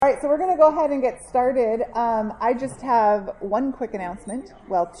right, so we're going to go ahead and get started. I just have one quick announcement.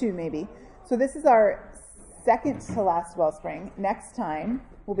 Well, two maybe. So this is our second to last Wellspring. Next time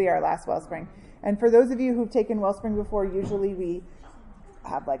will be our last Wellspring. And for those of you who've taken Wellspring before, usually we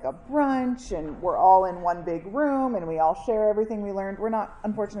have like a brunch and we're all in one big room and we all share everything we learned. We're not,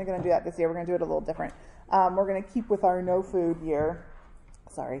 unfortunately, going to do that this year. We're going to do it a little different. We're going to keep with our no food year.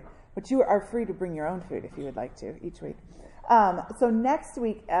 Sorry. But you are free to bring your own food if you would like to each week. So next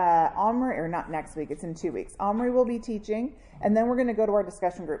week, Omri, or not next week, it's in 2 weeks. Omri will be teaching, and then we're going to go to our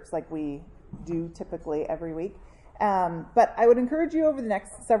discussion groups like we do typically every week. But I would encourage you over the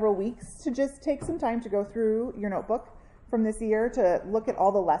next several weeks to just take some time to go through your notebook from this year, to look at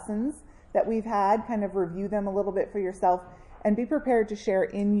all the lessons that we've had, kind of review them a little bit for yourself, and be prepared to share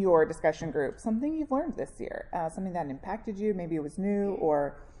in your discussion group something you've learned this year, something that impacted you, maybe it was new,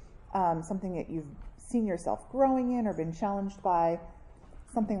 or something that you've seen yourself growing in or been challenged by,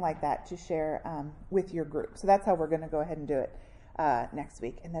 something like that to share with your group. So that's how we're going to go ahead and do it next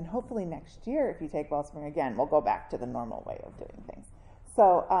week. And then hopefully next year, if you take Wellspring again, we'll go back to the normal way of doing things.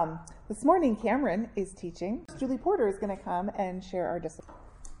 So this morning, Cameron is teaching. Julie Porter is going to come and share our discipline.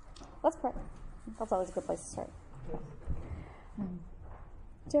 Let's pray. That's always a good place to start.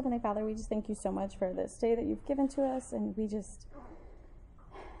 Dear Heavenly Father, we just thank you so much for this day that you've given to us, and we just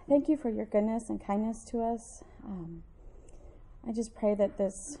thank you for your goodness and kindness to us. I just pray that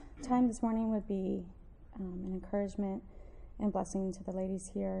this time this morning would be an encouragement and blessing to the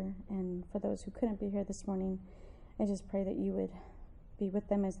ladies here, and for those who couldn't be here this morning, I just pray that you would be with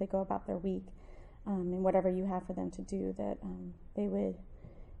them as they go about their week, and whatever you have for them to do, that they would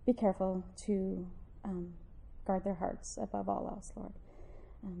be careful to guard their hearts above all else, Lord.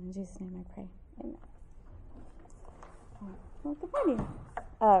 In Jesus' name I pray. Amen. Well, good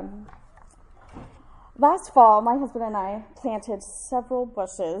morning. Last fall, my husband and I planted several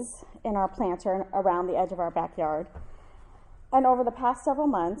bushes in our planter around the edge of our backyard. And over the past several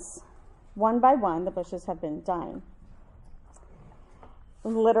months, one by one, the bushes have been dying.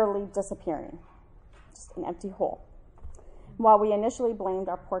 Literally disappearing. Just an empty hole. While we initially blamed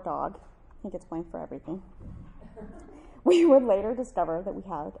our poor dog, he gets blamed for everything, we would later discover that we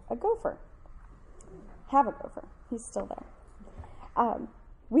had a gopher. He's still there.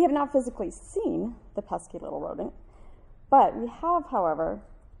 We have not physically seen the pesky little rodent, but we have, however,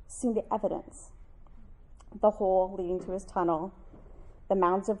 seen the evidence. The hole leading to his tunnel, the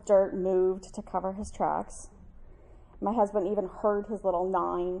mounds of dirt moved to cover his tracks. My husband even heard his little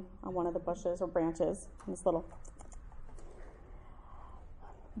gnawing on one of the bushes or branches, this little.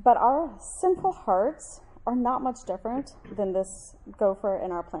 But our sinful hearts are not much different than this gopher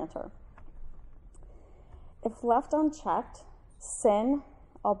in our planter. If left unchecked, sin,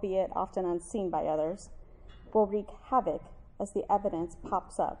 albeit often unseen by others, will wreak havoc as the evidence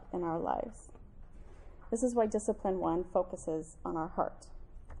pops up in our lives. This is why Discipline 1 focuses on our heart.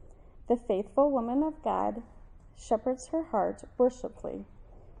 The faithful woman of God shepherds her heart worshipfully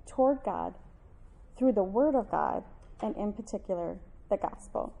toward God through the Word of God, and in particular, the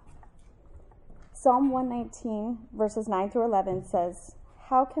gospel. Psalm 119, verses 9 through 11 says,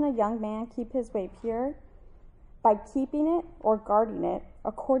 "How can a young man keep his way pure? By keeping it or guarding it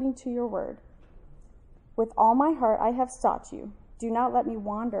according to your word. With all my heart I have sought you. Do not let me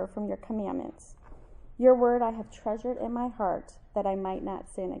wander from your commandments. Your word I have treasured in my heart, that I might not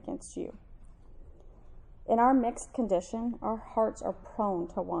sin against you." In our mixed condition, our hearts are prone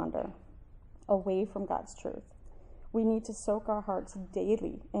to wander away from God's truth. We need to soak our hearts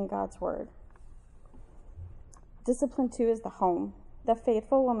daily in God's word. Discipline 2 is the home. The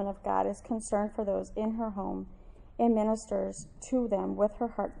faithful woman of God is concerned for those in her home and ministers to them with her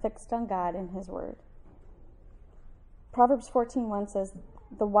heart fixed on God and his word. Proverbs 14:1 says,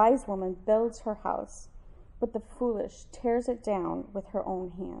 "The wise woman builds her house, but the foolish tears it down with her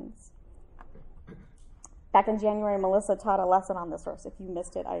own hands." Back in January, Melissa taught a lesson on this verse. If you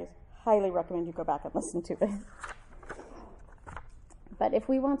missed it, I highly recommend you go back and listen to it. But if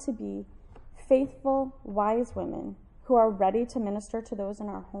we want to be faithful, wise women who are ready to minister to those in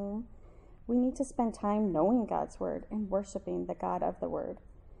our home, we need to spend time knowing God's word and worshiping the God of the word.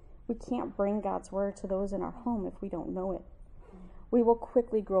 We can't bring God's word to those in our home if we don't know it. We will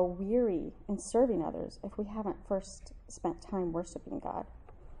quickly grow weary in serving others if we haven't first spent time worshiping God.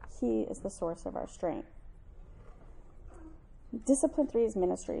 He is the source of our strength. Discipline 3 is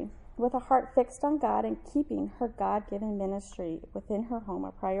ministry. With a heart fixed on God and keeping her God-given ministry within her home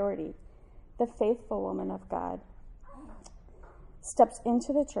a priority, the faithful woman of God steps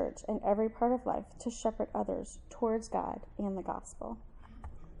into the church and every part of life to shepherd others towards God and the gospel.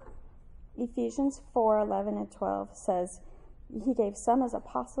 Ephesians 4:11 and 12 says, He gave some as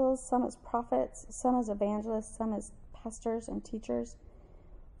apostles, some as prophets, some as evangelists, some as pastors and teachers,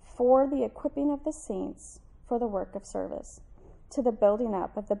 for the equipping of the saints for the work of service, to the building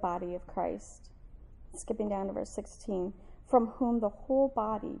up of the body of Christ. Skipping down to verse 16, from whom the whole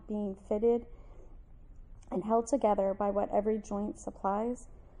body, being fitted and held together by what every joint supplies,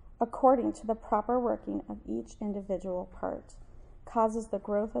 according to the proper working of each individual part, causes the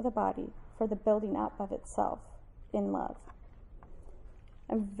growth of the body for the building up of itself in love.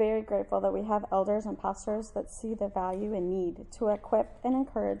 I'm very grateful that we have elders and pastors that see the value and need to equip and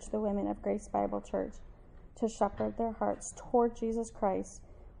encourage the women of Grace Bible Church to shepherd their hearts toward Jesus Christ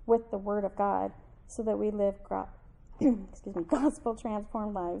with the Word of God, so that we live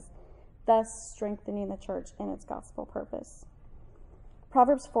gospel-transformed lives, thus strengthening the church in its gospel purpose.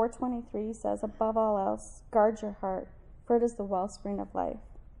 Proverbs 4:23 says, above all else, guard your heart, for it is the wellspring of life.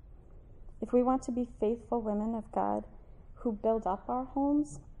 If we want to be faithful women of God who build up our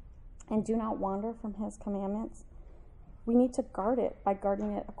homes and do not wander from His commandments, we need to guard it by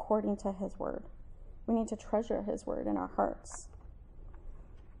guarding it according to His Word. We need to treasure His Word in our hearts.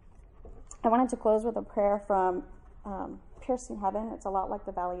 I wanted to close with a prayer from Piercing Heaven. It's a lot like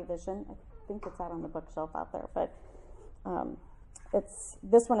the Valley of Vision. I think it's out on the bookshelf out there, but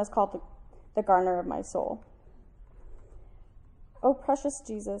this one is called the Gardener of My Soul. Oh, precious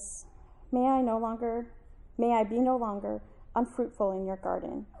Jesus, may I be no longer unfruitful in your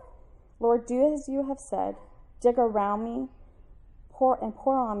garden. Lord, do as you have said. Dig around me, pour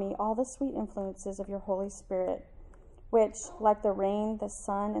on me all the sweet influences of your Holy Spirit, which, like the rain, the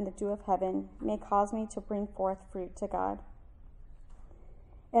sun, and the dew of heaven, may cause me to bring forth fruit to God.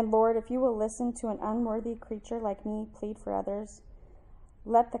 And Lord, if you will listen to an unworthy creature like me plead for others,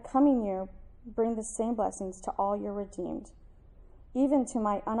 let the coming year bring the same blessings to all your redeemed, even to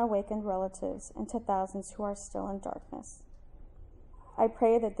my unawakened relatives and to thousands who are still in darkness. I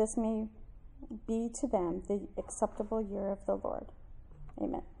pray that this may be to them the acceptable year of the Lord.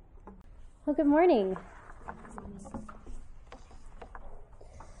 Amen. Well, good morning.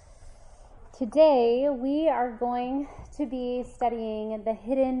 Today we are going to be studying the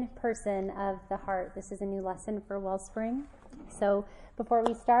hidden person of the heart. This is a new lesson for Wellspring. So before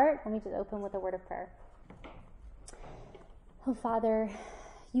we start, let me just open with a word of prayer. Oh, Father,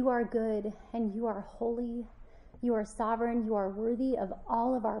 you are good and you are holy. You are sovereign. You are worthy of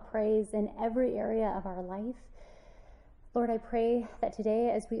all of our praise in every area of our life. Lord, I pray that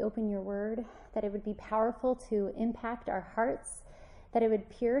today as we open your word, that it would be powerful to impact our hearts, that it would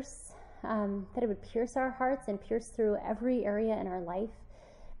pierce our hearts and pierce through every area in our life,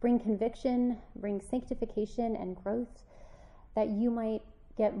 bring conviction, bring sanctification and growth, that you might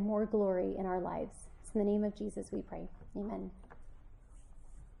get more glory in our lives. It's in the name of Jesus we pray. Amen.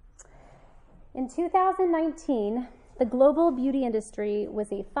 In 2019, the global beauty industry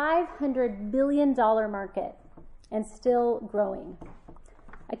was a $500 billion market and still growing.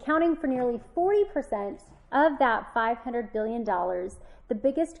 Accounting for nearly 40% of that $500 billion, the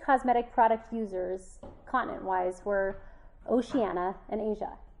biggest cosmetic product users, continent-wise, were Oceania and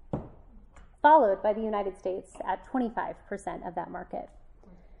Asia, followed by the United States at 25% of that market.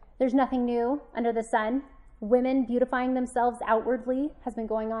 There's nothing new under the sun. Women beautifying themselves outwardly has been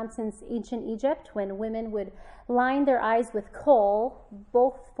going on since ancient Egypt, when women would line their eyes with kohl,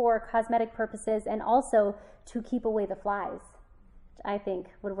 both for cosmetic purposes and also to keep away the flies, which I think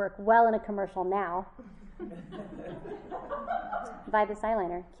would work well in a commercial now. Buy this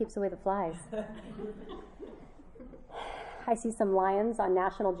eyeliner, keeps away the flies. I see some lions on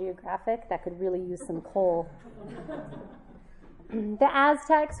National Geographic that could really use some kohl. The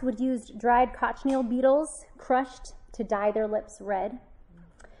Aztecs would use dried cochineal beetles crushed to dye their lips red.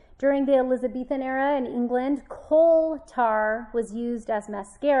 During the Elizabethan era in England, coal tar was used as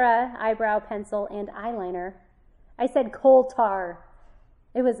mascara, eyebrow pencil, and eyeliner. I said coal tar.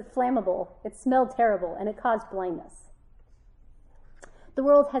 It was flammable, it smelled terrible, and it caused blindness. The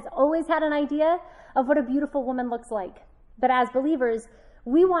world has always had an idea of what a beautiful woman looks like. But as believers,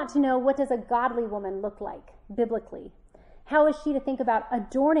 we want to know, what does a godly woman look like biblically? How is she to think about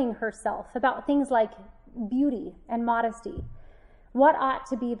adorning herself, about things like beauty and modesty? What ought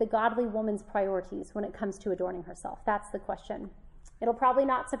to be the godly woman's priorities when it comes to adorning herself? That's the question. It'll probably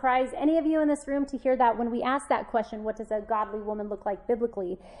not surprise any of you in this room to hear that when we ask that question, what does a godly woman look like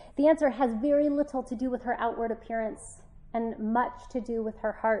biblically? The answer has very little to do with her outward appearance and much to do with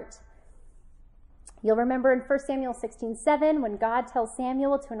her heart. You'll remember in 1 Samuel 16:7, when God tells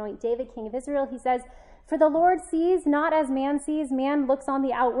Samuel to anoint David king of Israel, he says, "For the Lord sees not as man sees. Man looks on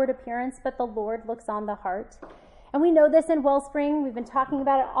the outward appearance, but the Lord looks on the heart." And we know this in Wellspring. We've been talking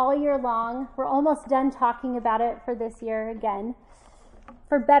about it all year long. We're almost done talking about it for this year again.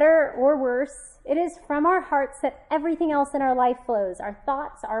 For better or worse, it is from our hearts that everything else in our life flows. Our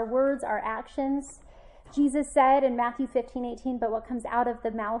thoughts, our words, our actions. Jesus said in Matthew 15:18, but what comes out of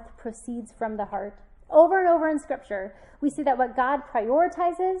the mouth proceeds from the heart. Over and over in Scripture, we see that what God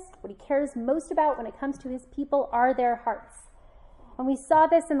prioritizes, what he cares most about when it comes to his people, are their hearts. And we saw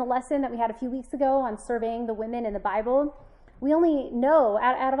this in the lesson that we had a few weeks ago on surveying the women in the Bible. We only know,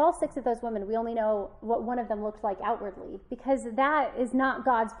 out of all 6 of those women, we only know what one of them looked like outwardly, because that is not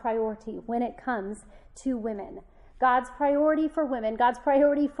God's priority when it comes to women. God's priority for women, God's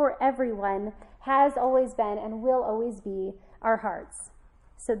priority for everyone, has always been and will always be our hearts.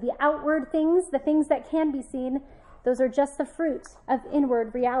 So the outward things, the things that can be seen, those are just the fruit of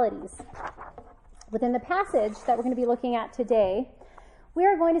inward realities. Within the passage that we're going to be looking at today, we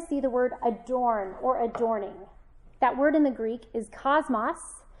are going to see the word adorn or adorning. That word in the Greek is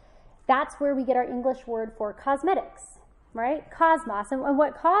cosmos. That's where we get our English word for cosmetics, right? Cosmos. And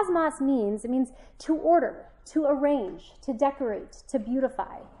what cosmos means, it means to order, to arrange, to decorate, to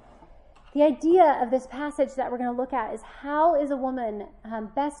beautify. The idea of this passage that we're going to look at is how is a woman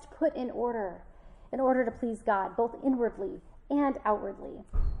best put in order to please God, both inwardly and outwardly.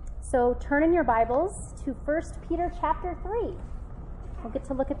 So turn in your Bibles to 1 Peter chapter 3. We'll get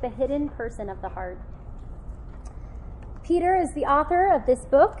to look at the hidden person of the heart. Peter is the author of this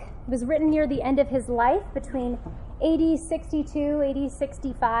book. It was written near the end of his life, between AD 62, AD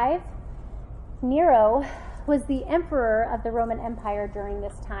 65. Nero was the emperor of the Roman Empire during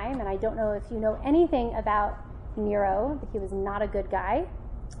this time, and I don't know if you know anything about Nero, but he was not a good guy.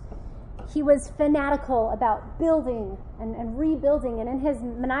 He was fanatical about building and rebuilding, and in his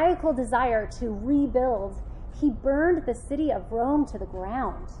maniacal desire to rebuild, he burned the city of Rome to the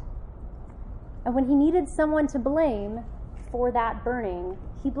ground. And when he needed someone to blame for that burning,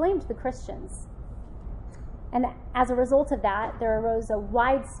 he blamed the Christians. And as a result of that, there arose a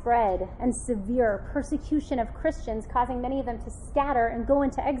widespread and severe persecution of Christians, causing many of them to scatter and go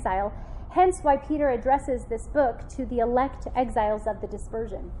into exile. Hence why Peter addresses this book to the elect exiles of the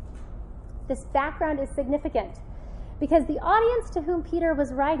dispersion. This background is significant because the audience to whom Peter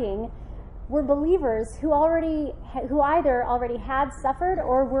was writing were believers who either already had suffered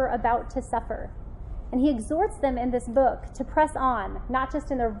or were about to suffer. And he exhorts them in this book to press on, not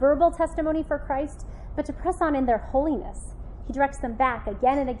just in their verbal testimony for Christ, but to press on in their holiness. He directs them back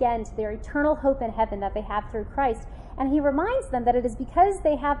again and again to their eternal hope in heaven that they have through Christ. And he reminds them that it is because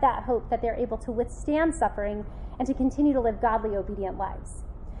they have that hope that they're able to withstand suffering and to continue to live godly, obedient lives.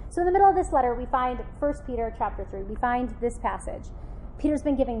 So in the middle of this letter, we find 1 Peter chapter 3. We find this passage. Peter's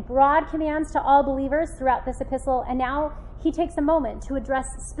been giving broad commands to all believers throughout this epistle, and now he takes a moment to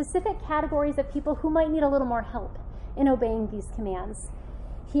address specific categories of people who might need a little more help in obeying these commands.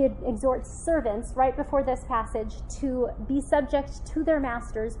 He exhorts servants right before this passage to be subject to their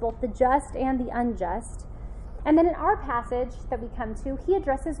masters, both the just and the unjust. And then in our passage that we come to, he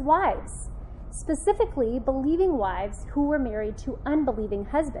addresses wives, specifically believing wives who were married to unbelieving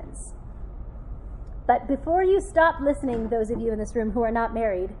husbands. But before you stop listening, those of you in this room who are not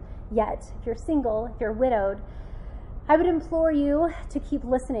married yet, if you're single, if you're widowed, I would implore you to keep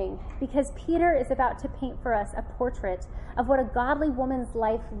listening, because Peter is about to paint for us a portrait of what a godly woman's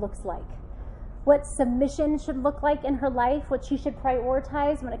life looks like, what submission should look like in her life, what she should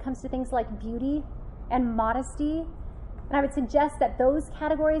prioritize when it comes to things like beauty and modesty. And I would suggest that those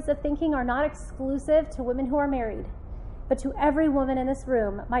categories of thinking are not exclusive to women who are married, but to every woman in this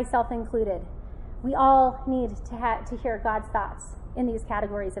room, myself included. We all need to hear God's thoughts in these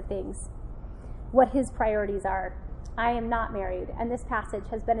categories of things, what his priorities are. I am not married, and this passage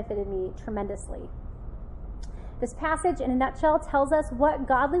has benefited me tremendously. This passage, in a nutshell, tells us what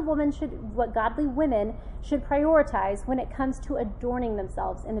godly women should prioritize when it comes to adorning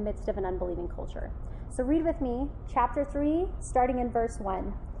themselves in the midst of an unbelieving culture. So read with me, chapter 3, starting in verse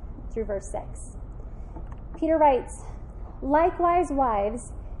 1 through verse 6. Peter writes, "Likewise,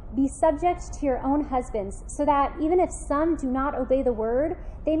 wives, be subject to your own husbands, so that even if some do not obey the word,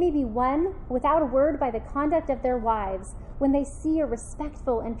 they may be won without a word by the conduct of their wives, when they see your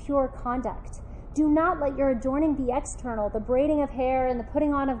respectful and pure conduct. Do not let your adorning be external, the braiding of hair and the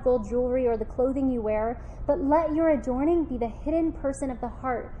putting on of gold jewelry or the clothing you wear, but let your adorning be the hidden person of the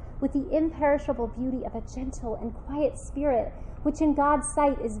heart, with the imperishable beauty of a gentle and quiet spirit, which in God's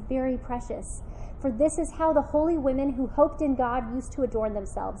sight is very precious. For this is how the holy women who hoped in God used to adorn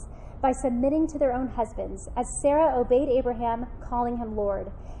themselves, by submitting to their own husbands, as Sarah obeyed Abraham, calling him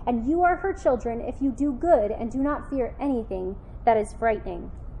Lord. And you are her children if you do good and do not fear anything that is frightening."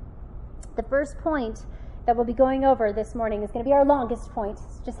 The first point that we'll be going over this morning is going to be our longest point.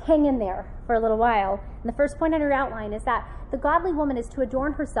 So just hang in there for a little while. And the first point on your outline is that the godly woman is to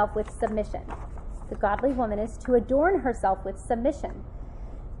adorn herself with submission. The godly woman is to adorn herself with submission.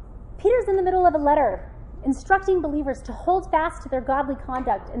 Peter's in the middle of a letter instructing believers to hold fast to their godly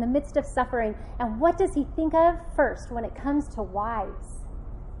conduct in the midst of suffering. And what does he think of first when it comes to wives?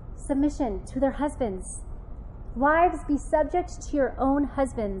 Submission to their husbands. Wives, be subject to your own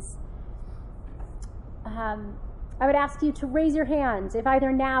husbands. I would ask you to raise your hand if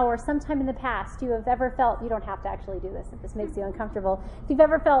either now or sometime in the past you have ever felt, you don't have to actually do this if this makes you uncomfortable, if you've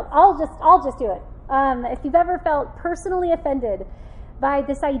ever felt, I'll just do it. If you've ever felt personally offended by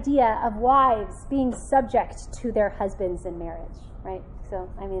this idea of wives being subject to their husbands in marriage, right? So,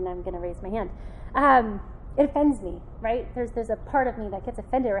 I'm going to raise my hand. It offends me, right? There's a part of me that gets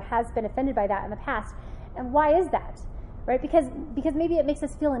offended or has been offended by that in the past. And why is that? Right? Because maybe it makes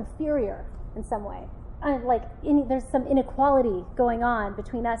us feel inferior in some way. There's some inequality going on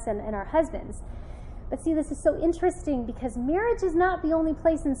between us and our husbands. But see, this is so interesting because marriage is not the only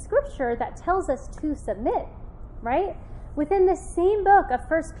place in Scripture that tells us to submit, right? Within this same book of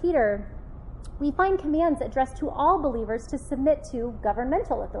 1 Peter, we find commands addressed to all believers to submit to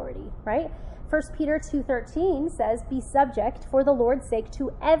governmental authority, right? 1 Peter 2:13 says, "Be subject for the Lord's sake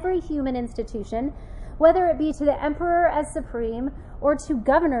to every human institution, whether it be to the emperor as supreme or to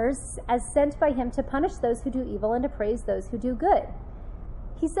governors as sent by him to punish those who do evil and to praise those who do good."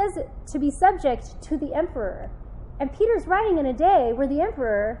 He says to be subject to the emperor. And Peter's writing in a day where the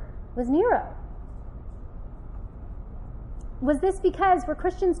emperor was Nero. Were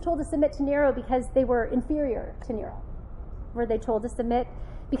Christians told to submit to Nero because they were inferior to Nero? Were they told to submit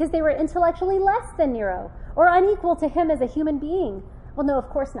because they were intellectually less than Nero or unequal to him as a human being? Well, no, of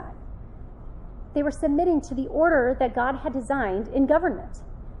course not. They were submitting to the order that God had designed in government.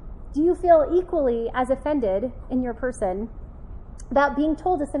 Do you feel equally as offended in your person about being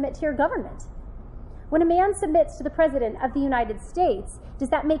told to submit to your government? When a man submits to the President of the United States, does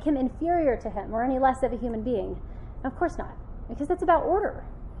that make him inferior to him or any less of a human being? Of course not, because that's about order.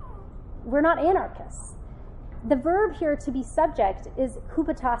 We're not anarchists. The verb here to be subject is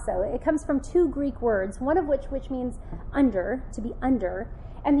hupotasso. It comes from two Greek words, one of which means under, to be under,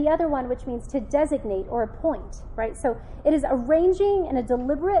 and the other one which means to designate or appoint, right? So it is arranging in a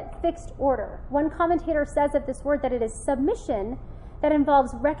deliberate, fixed order. One commentator says of this word that it is submission that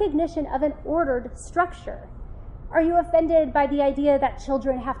involves recognition of an ordered structure. Are you offended by the idea that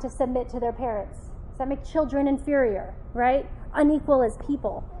children have to submit to their parents? Does that make children inferior, right? Unequal as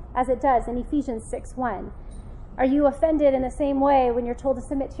people, as it does in Ephesians 6:1. Are you offended in the same way when you're told to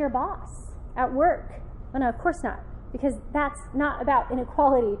submit to your boss at work? Well, no, of course not. Because that's not about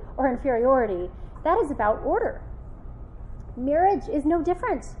inequality or inferiority. That is about order. Marriage is no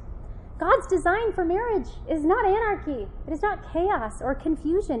different. God's design for marriage is not anarchy. It is not chaos or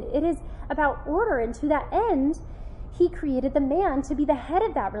confusion. It is about order. And to that end, he created the man to be the head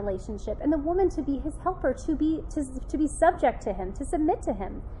of that relationship and the woman to be his helper, to be subject to him, to submit to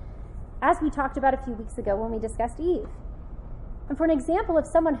him, as we talked about a few weeks ago when we discussed Eve. And for an example of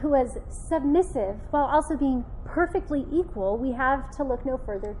someone who is submissive while also being perfectly equal, we have to look no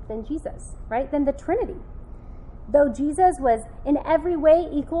further than Jesus, right? Than the Trinity. Though Jesus was in every way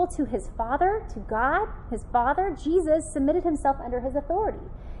equal to his Father, to God, his Father, Jesus submitted himself under his authority.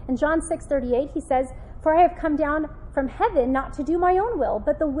 In John 6:38, he says, "For I have come down from heaven not to do my own will,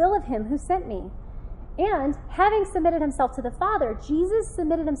 but the will of him who sent me." And having submitted himself to the Father, Jesus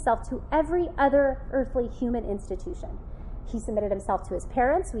submitted himself to every other earthly human institution. He submitted himself to his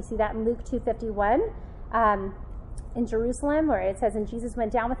parents. We see that in Luke 2:51 in Jerusalem, where it says, "And Jesus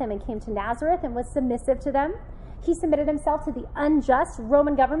went down with him and came to Nazareth and was submissive to them." He submitted himself to the unjust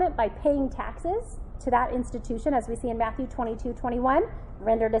Roman government by paying taxes to that institution, as we see in Matthew 22:21.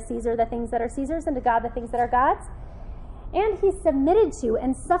 "Render to Caesar the things that are Caesar's and to God the things that are God's." And he submitted to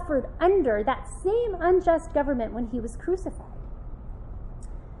and suffered under that same unjust government when he was crucified.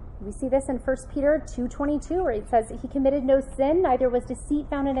 We see this in 1 Peter 2:22, where it says that he committed no sin, neither was deceit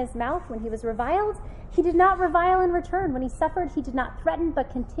found in his mouth. When he was reviled, he did not revile in return. When he suffered, he did not threaten,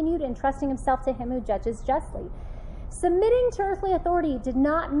 but continued entrusting himself to him who judges justly. Submitting to earthly authority did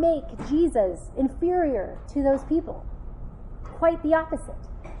not make Jesus inferior to those people. Quite the opposite.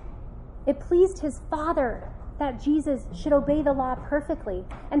 It pleased his Father that Jesus should obey the law perfectly,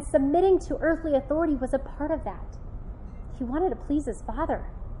 and submitting to earthly authority was a part of that. He wanted to please his Father.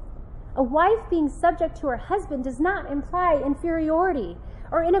 A wife being subject to her husband does not imply inferiority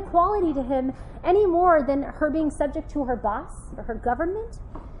or inequality to him any more than her being subject to her boss or her government.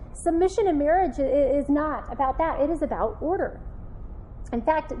 Submission in marriage is not about that. It is about order. In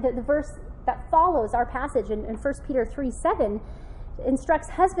fact, the verse that follows our passage in 1 Peter 3:7 instructs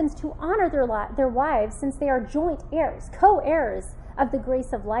husbands to honor their wives since they are joint heirs, co-heirs of the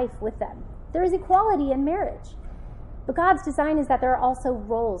grace of life with them. There is equality in marriage. But God's design is that there are also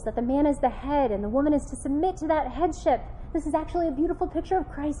roles, that the man is the head and the woman is to submit to that headship. This is actually a beautiful picture of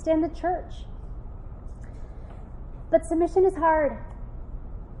Christ and the church. But submission is hard.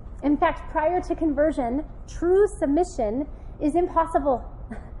 In fact, prior to conversion, true submission is impossible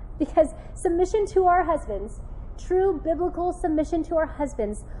because submission to our husbands, true biblical submission to our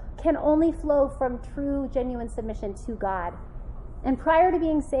husbands, can only flow from true, genuine submission to God. And prior to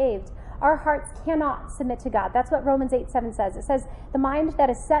being saved, our hearts cannot submit to God. That's what Romans 8:7 says. It says, the mind that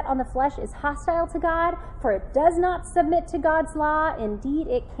is set on the flesh is hostile to God, for it does not submit to God's law. Indeed,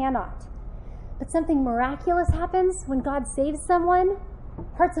 it cannot. But something miraculous happens when God saves someone.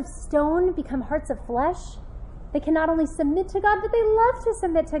 Hearts of stone become hearts of flesh. They can not only submit to God, but they love to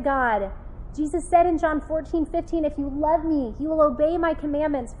submit to God. Jesus said in John 14:15, if you love me, you will obey my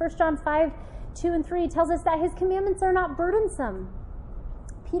commandments. 1 John 5:2-3 tells us that his commandments are not burdensome.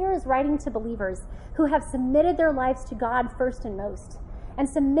 Peter is writing to believers who have submitted their lives to God first and most. And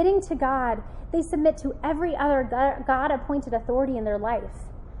submitting to God, they submit to every other God-appointed authority in their life.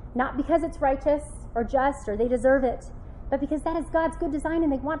 Not because it's righteous or just or they deserve it, but because that is God's good design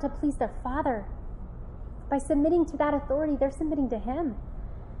and they want to please their Father. By submitting to that authority, they're submitting to Him.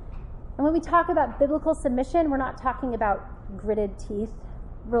 And when we talk about biblical submission, we're not talking about gritted teeth,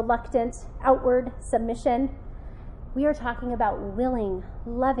 reluctant, outward submission. We are talking about willing,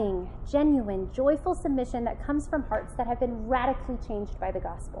 loving, genuine, joyful submission that comes from hearts that have been radically changed by the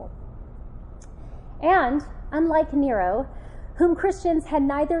gospel. And, unlike Nero, whom Christians had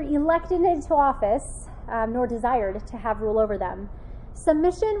neither elected into office nor desired to have rule over them,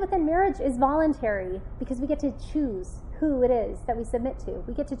 submission within marriage is voluntary because we get to choose who it is that we submit to.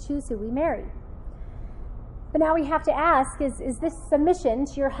 We get to choose who we marry. But now we have to ask, is this submission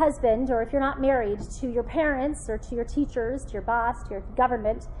to your husband, or if you're not married, to your parents, or to your teachers, to your boss, to your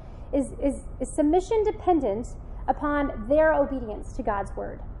government, is submission dependent upon their obedience to God's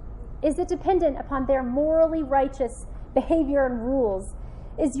word? Is it dependent upon their morally righteous behavior and rules?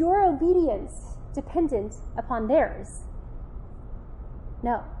 Is your obedience dependent upon theirs?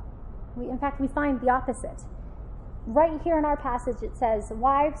 No. In fact, we find the opposite. Right here in our passage it says,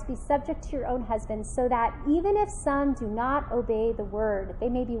 wives, be subject to your own husbands, so that even if some do not obey the word, they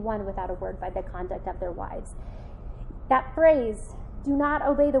may be won without a word by the conduct of their wives. That phrase, do not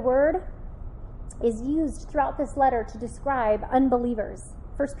obey the word, is used throughout this letter to describe unbelievers.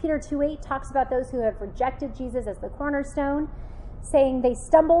 1 Peter 2:8 talks about those who have rejected Jesus as the cornerstone, saying they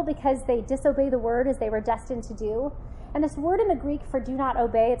stumble because they disobey the word as they were destined to do. And this word in the Greek for do not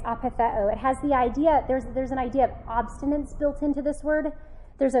obey, it's apitheo. It has the idea, there's an idea of obstinance built into this word.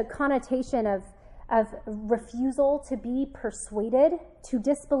 There's a connotation of refusal to be persuaded, to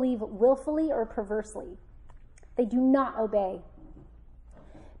disbelieve willfully or perversely. They do not obey.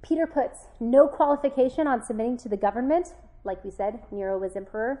 Peter puts no qualification on submitting to the government. Like we said, Nero was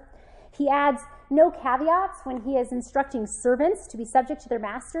emperor. He adds no caveats when he is instructing servants to be subject to their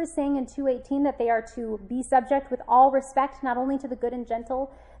masters, saying in 2:18 that they are to be subject with all respect, not only to the good and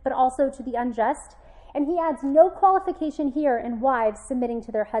gentle, but also to the unjust. And he adds no qualification here in wives submitting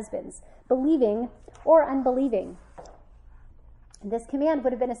to their husbands, believing or unbelieving. And this command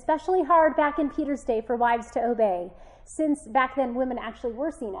would have been especially hard back in Peter's day for wives to obey, since back then women actually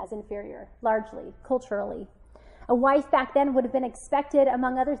were seen as inferior, largely, culturally. A wife back then would have been expected,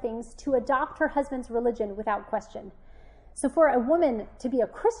 among other things, to adopt her husband's religion without question. So for a woman to be a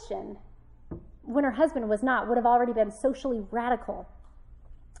Christian when her husband was not would have already been socially radical.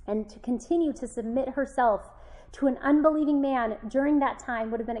 And to continue to submit herself to an unbelieving man during that time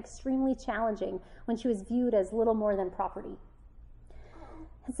would have been extremely challenging when she was viewed as little more than property.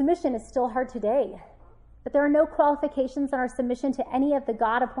 And submission is still hard today, but there are no qualifications on our submission to any of the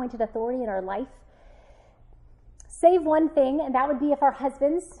God-appointed authority in our life. Save one thing, and that would be if our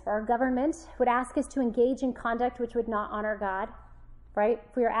husbands or our government would ask us to engage in conduct which would not honor God, right?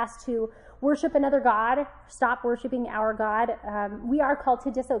 If we are asked to worship another God, stop worshiping our God, we are called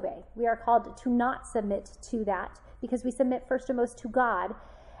to disobey. We are called to not submit to that because we submit first and most to God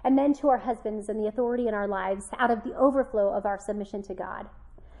and then to our husbands and the authority in our lives out of the overflow of our submission to God.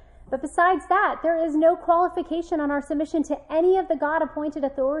 But besides that, there is no qualification on our submission to any of the God-appointed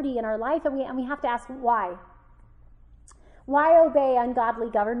authority in our life, and we have to ask why. Why obey ungodly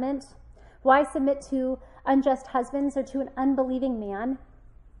government? Why submit to unjust husbands or to an unbelieving man?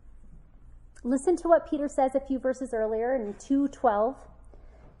 Listen to what Peter says a few verses earlier in 2:12.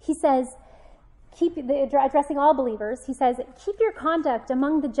 He says, addressing all believers, he says, keep your conduct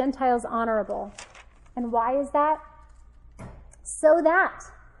among the Gentiles honorable. And why is that? So that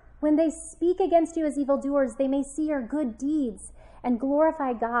when they speak against you as evildoers, they may see your good deeds and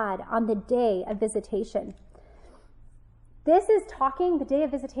glorify God on the day of visitation. The day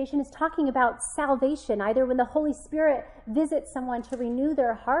of visitation is talking about salvation, either when the Holy Spirit visits someone to renew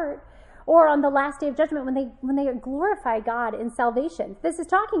their heart, or on the last day of judgment when they glorify God in salvation. This is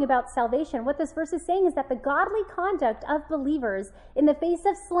talking about salvation. What this verse is saying is that the godly conduct of believers in the face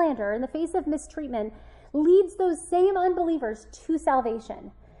of slander, in the face of mistreatment, leads those same unbelievers to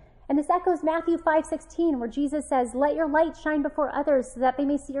salvation. And this echoes Matthew 5:16, where Jesus says, let your light shine before others so that they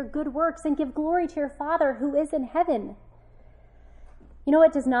may see your good works and give glory to your Father who is in heaven. You know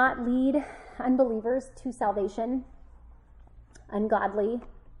what does not lead unbelievers to salvation? Ungodly,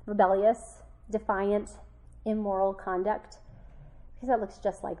 rebellious, defiant, immoral conduct, because that looks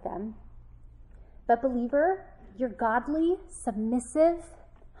just like them. But believer, your godly, submissive,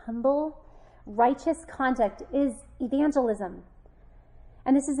 humble, righteous conduct is evangelism.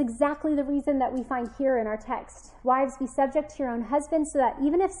 And this is exactly the reason that we find here in our text. Wives, be subject to your own husbands, so that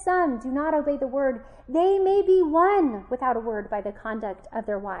even if some do not obey the word, they may be won without a word by the conduct of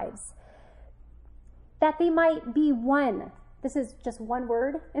their wives. That they might be won. This is just one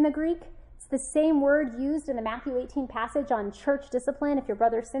word in the Greek. It's the same word used in the Matthew 18 passage on church discipline. If your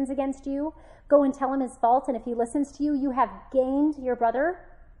brother sins against you, go and tell him his fault, and if he listens to you, you have gained your brother.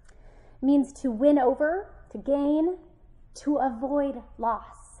 It means to win over, to gain, to avoid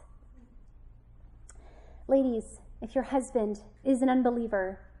loss. Ladies, if your husband is an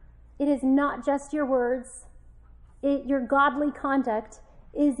unbeliever, it is not just your words. Your godly conduct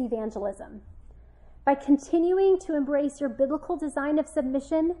is evangelism. By continuing to embrace your biblical design of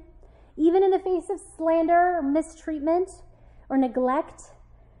submission, even in the face of slander or mistreatment or neglect,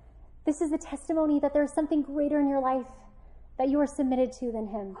 this is a testimony that there is something greater in your life that you are submitted to than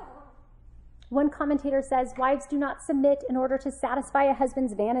him. One commentator says, wives do not submit in order to satisfy a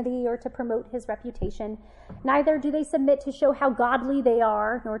husband's vanity or to promote his reputation. Neither do they submit to show how godly they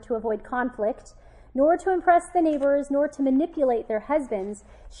are, nor to avoid conflict, nor to impress the neighbors, nor to manipulate their husbands.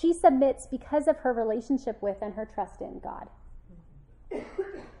 She submits because of her relationship with and her trust in God.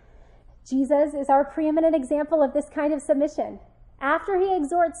 Jesus is our preeminent example of this kind of submission. After he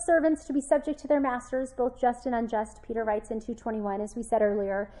exhorts servants to be subject to their masters, both just and unjust, Peter writes in 2:21, as we said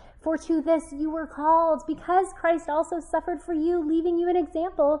earlier, for to this you were called, because Christ also suffered for you, leaving you an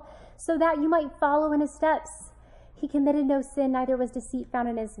example, so that you might follow in his steps. He committed no sin, neither was deceit found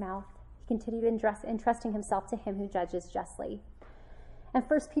in his mouth. He continued entrusting himself to him who judges justly. And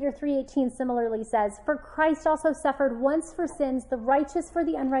 1 Peter 3:18 similarly says, for Christ also suffered once for sins, the righteous for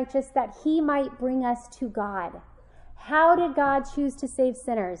the unrighteous, that he might bring us to God. How did God choose to save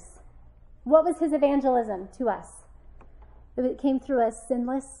sinners? What was his evangelism to us? It came through a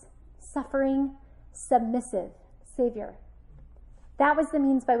sinless, suffering, submissive Savior. That was the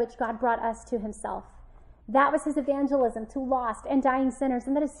means by which God brought us to himself. That was his evangelism to lost and dying sinners,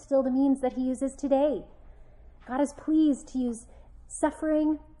 and that is still the means that he uses today. God is pleased to use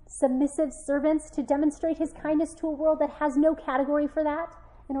suffering, submissive servants to demonstrate his kindness to a world that has no category for that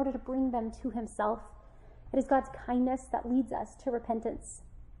in order to bring them to himself. It is God's kindness that leads us to repentance.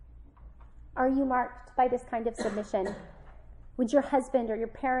 Are you marked by this kind of submission? Would your husband or your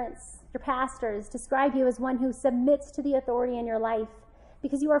parents, your pastors, describe you as one who submits to the authority in your life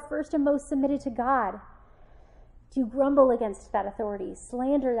because you are first and most submitted to God? Do you grumble against that authority,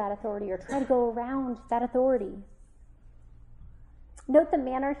 slander that authority, or try to go around that authority? Note the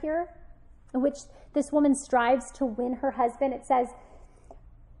manner here in which this woman strives to win her husband. It says,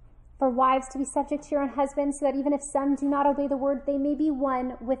 for wives to be subject to your own husbands, so that even if some do not obey the word, they may be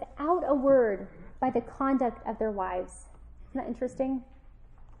won without a word by the conduct of their wives. Isn't that interesting?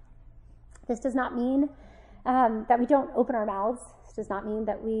 This does not mean that we don't open our mouths. This does not mean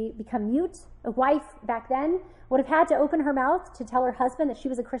that we become mute. A wife back then would have had to open her mouth to tell her husband that she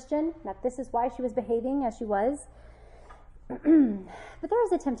was a Christian, that this is why she was behaving as she was. But there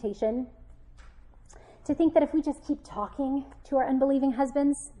is a temptation to think that if we just keep talking to our unbelieving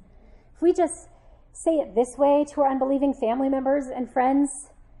husbands, if we just say it this way to our unbelieving family members and friends,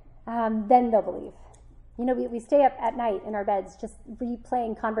 then they'll believe. You know, we stay up at night in our beds just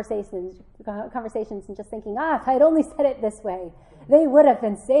replaying conversations and just thinking, if I had only said it this way, they would have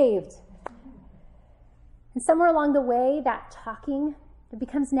been saved. And somewhere along the way, that talking, it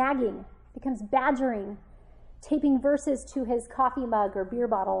becomes nagging, becomes badgering, taping verses to his coffee mug or beer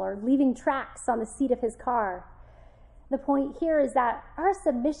bottle, or leaving tracts on the seat of his car. The point here is that our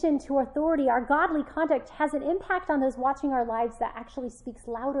submission to authority, our godly conduct, has an impact on those watching our lives that actually speaks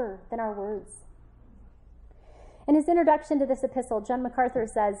louder than our words. In his introduction to this epistle, John MacArthur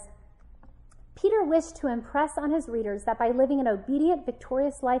says, Peter wished to impress on his readers that by living an obedient,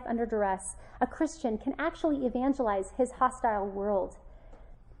 victorious life under duress, a Christian can actually evangelize his hostile world.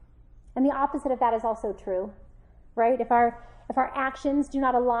 And the opposite of that is also true, right? If our actions do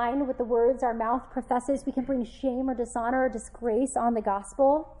not align with the words our mouth professes, we can bring shame or dishonor or disgrace on the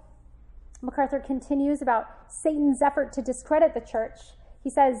gospel. MacArthur continues about Satan's effort to discredit the church. He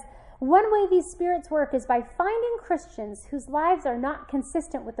says, one way these spirits work is by finding Christians whose lives are not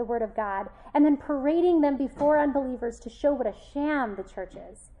consistent with the Word of God and then parading them before unbelievers to show what a sham the church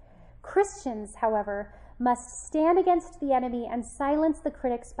is. Christians, however, must stand against the enemy and silence the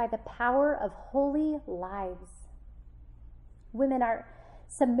critics by the power of holy lives. Women, our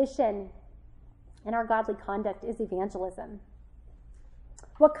submission and our godly conduct is evangelism.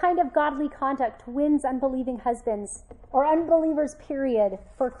 What kind of godly conduct wins unbelieving husbands or unbelievers, period,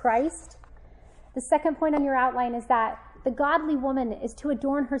 for Christ? The second point on your outline is that the godly woman is to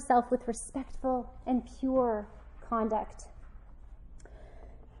adorn herself with respectful and pure conduct.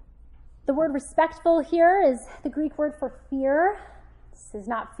 The word respectful here is the Greek word for fear. This is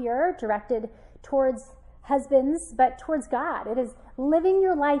not fear directed towards husbands, but towards God. It is living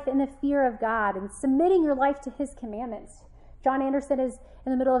your life in the fear of God and submitting your life to his commandments. John Anderson is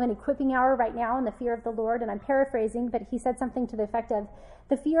in the middle of an equipping hour right now in the fear of the Lord, and I'm paraphrasing, but he said something to the effect of,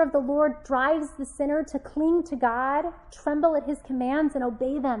 the fear of the Lord drives the sinner to cling to God, tremble at his commands, and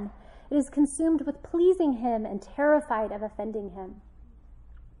obey them. It is consumed with pleasing him and terrified of offending him.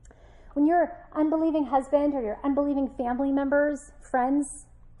 When your unbelieving husband or your unbelieving family members, friends,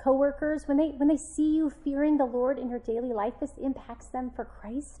 co-workers, when they see you fearing the Lord in your daily life, this impacts them for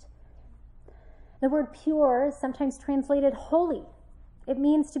Christ. The word pure is sometimes translated holy. It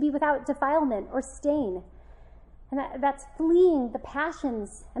means to be without defilement or stain. And that's fleeing the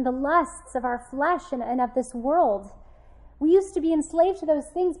passions and the lusts of our flesh and of this world. We used to be enslaved to those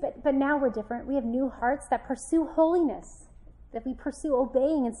things, but now we're different. We have new hearts that pursue holiness, that we pursue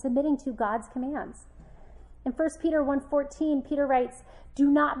obeying and submitting to God's commands. In 1 Peter 1:14, Peter writes, do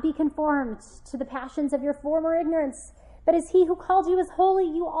not be conformed to the passions of your former ignorance, but as he who called you is holy,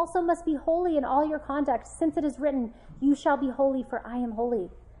 you also must be holy in all your conduct, since it is written, you shall be holy, for I am holy.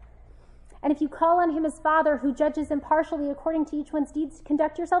 And if you call on him as Father, who judges impartially according to each one's deeds,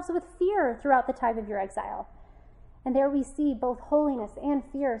 conduct yourselves with fear throughout the time of your exile. And there we see both holiness and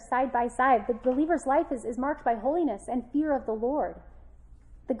fear side by side. The believer's life is marked by holiness and fear of the Lord.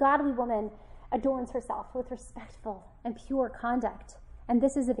 The godly woman adorns herself with respectful and pure conduct. And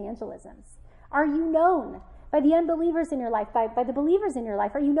this is evangelism. Are you known by the unbelievers in your life, by the believers in your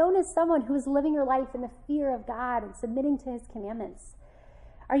life? Are you known as someone who is living your life in the fear of God and submitting to his commandments?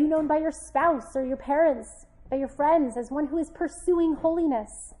 Are you known by your spouse or your parents, by your friends, as one who is pursuing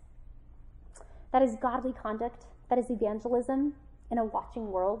holiness? That is godly conduct. That is evangelism in a watching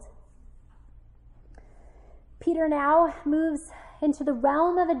world. Peter now moves into the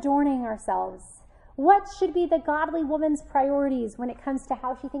realm of adorning ourselves. What should be the godly woman's priorities when it comes to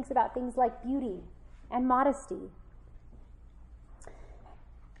how she thinks about things like beauty and modesty?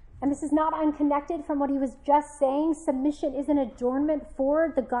 And this is not unconnected from what he was just saying. Submission is an adornment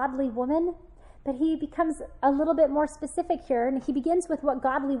for the godly woman, but he becomes a little bit more specific here, and he begins with what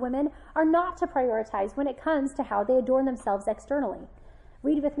godly women are not to prioritize when it comes to how they adorn themselves externally.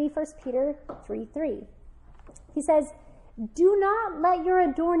 Read with me 1 Peter 3:3. He says, do not let your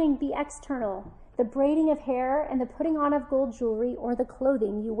adorning be external, the braiding of hair and the putting on of gold jewelry or the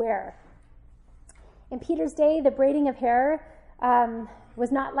clothing you wear. In Peter's day, the braiding of hair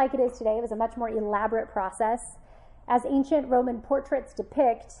was not like it is today. It was a much more elaborate process. As ancient Roman portraits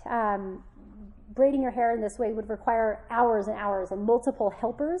depict, braiding your hair in this way would require hours and hours and multiple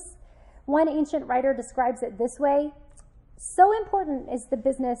helpers. One ancient writer describes it this way: so important is the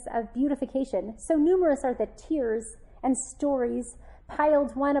business of beautification, so numerous are the tears and stories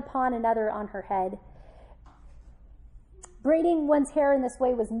piled one upon another on her head. Braiding one's hair in this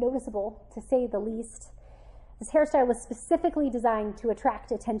way was noticeable, to say the least. This hairstyle was specifically designed to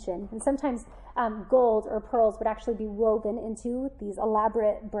attract attention, and sometimes gold or pearls would actually be woven into these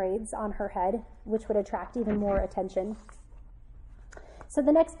elaborate braids on her head, which would attract even more attention. So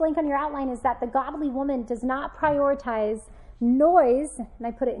the next blank on your outline is that the godly woman does not prioritize noise, and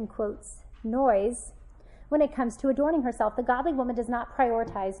I put it in quotes, noise, when it comes to adorning herself. The godly woman does not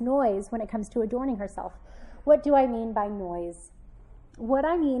prioritize noise when it comes to adorning herself. What do I mean by noise? What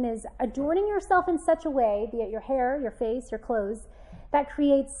I mean is adorning yourself in such a way, be it your hair, your face, your clothes, that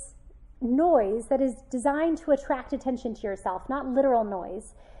creates noise that is designed to attract attention to yourself, not literal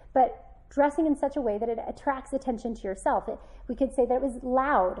noise, but dressing in such a way that it attracts attention to yourself. We could say that it was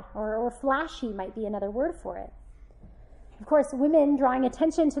loud or flashy might be another word for it. Of course, women drawing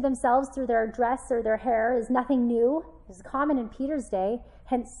attention to themselves through their dress or their hair is nothing new. It was common in Peter's day,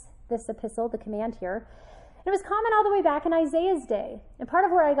 hence this epistle, the command here. It was common all the way back in Isaiah's day. And part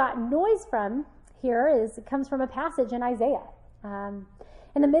of where I got noise from here it comes from a passage in Isaiah.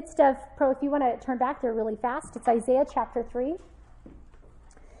 In the midst of, if you want to turn back there really fast, it's Isaiah chapter 3.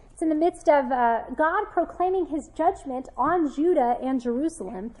 It's in the midst of God proclaiming his judgment on Judah and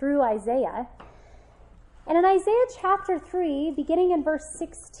Jerusalem through Isaiah. And in Isaiah chapter 3, beginning in verse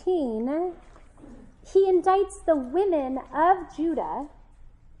 16, he indicts the women of Judah.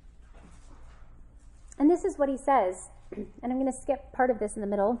 And this is what he says. And I'm going to skip part of this in the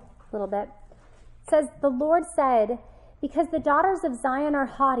middle a little bit. It says, "The Lord said, because the daughters of Zion are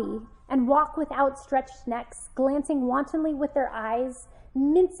haughty and walk with outstretched necks, glancing wantonly with their eyes,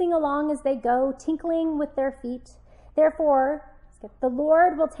 mincing along as they go, tinkling with their feet. Therefore, the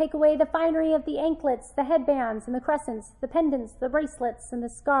Lord will take away the finery of the anklets, the headbands and the crescents, the pendants, the bracelets and the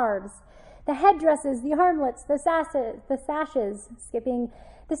scarves, the headdresses, the armlets, the sashes,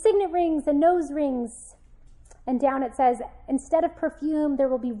 the signet rings and nose rings." And down it says, "Instead of perfume, there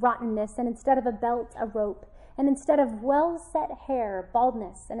will be rottenness, and instead of a belt, a rope, and instead of well-set hair,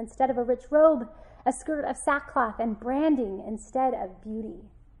 baldness, and instead of a rich robe, a skirt of sackcloth, and branding instead of beauty."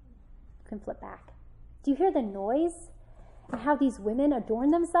 You can flip back. Do you hear the noise and how these women adorn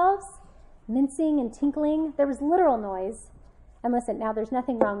themselves? Mincing and tinkling. There was literal noise. And listen, now there's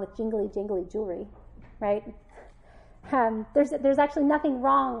nothing wrong with jingly jewelry, right? There's actually nothing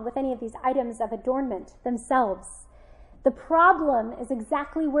wrong with any of these items of adornment themselves. The problem is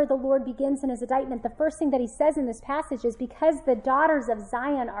exactly where the Lord begins in his indictment. The first thing that he says in this passage is because the daughters of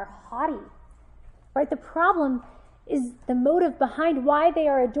Zion are haughty. Right? The problem is the motive behind why they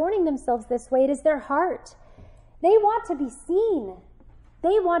are adorning themselves this way. It is their heart. They want to be seen.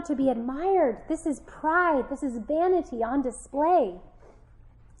 They want to be admired. This is pride. This is vanity on display.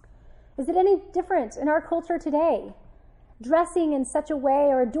 Is it any different in our culture today? Dressing in such a way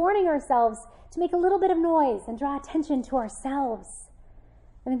or adorning ourselves to make a little bit of noise and draw attention to ourselves.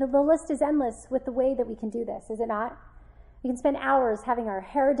 I mean, the list is endless with the way that we can do this, is it not? We can spend hours having our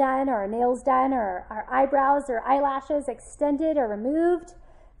hair done, or our nails done, or our eyebrows or eyelashes extended or removed.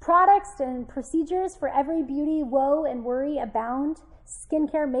 Products and procedures for every beauty, woe, and worry abound.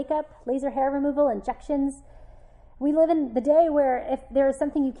 Skincare, makeup, laser hair removal, injections. We live in the day where if there is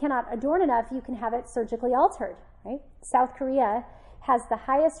something you cannot adorn enough, you can have it surgically altered, right? South Korea has the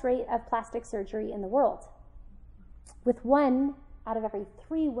highest rate of plastic surgery in the world, with 1 out of every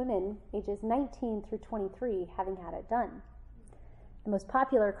 3 women ages 19 through 23 having had it done. The most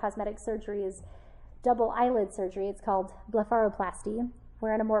popular cosmetic surgery is double eyelid surgery. It's called blepharoplasty,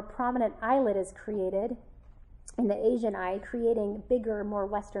 wherein a more prominent eyelid is created in the Asian eye, creating bigger, more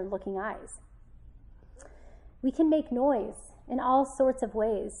Western-looking eyes. We can make noise in all sorts of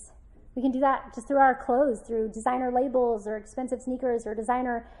ways. We can do that just through our clothes, through designer labels or expensive sneakers or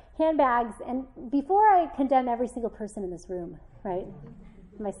designer handbags. And before I condemn every single person in this room, right,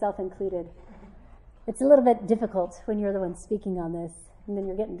 myself included, it's a little bit difficult when you're the one speaking on this and then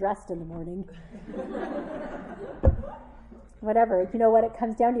you're getting dressed in the morning. Whatever, you know what? It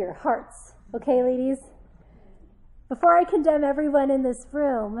comes down to your hearts. Okay, ladies? Before I condemn everyone in this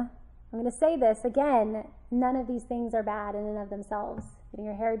room, I'm going to say this again. None of these things are bad in and of themselves. Getting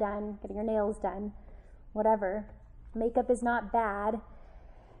your hair done, getting your nails done, whatever. Makeup is not bad.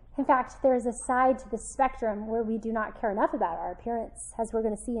 In fact, there is a side to the spectrum where we do not care enough about our appearance, as we're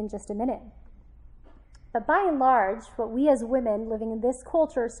going to see in just a minute. But by and large, what we as women living in this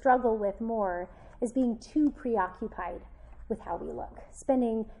culture struggle with more is being too preoccupied with how we look,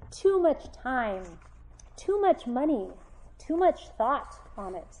 spending too much time, too much money, too much thought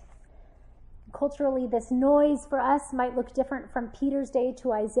on it. Culturally, this noise for us might look different from Peter's day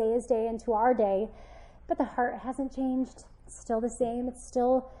to Isaiah's day and to our day, but the heart hasn't changed. It's still the same. It's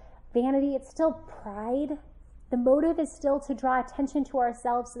still vanity. It's still pride. The motive is still to draw attention to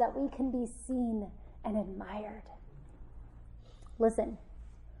ourselves so that we can be seen and admired. Listen,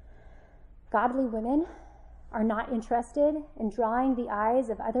 godly women are not interested in drawing the eyes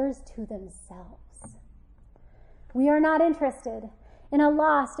of others to themselves. We are not interested in a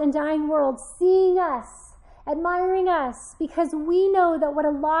lost and dying world seeing us, admiring us, because we know that what a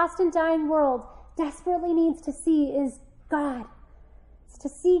lost and dying world desperately needs to see is God. It's to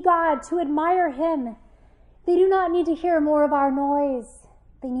see God, to admire him. They do not need to hear more of our noise.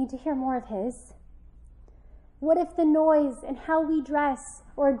 They need to hear more of his. What if the noise and how we dress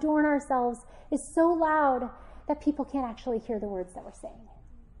or adorn ourselves is so loud that people can't actually hear the words that we're saying?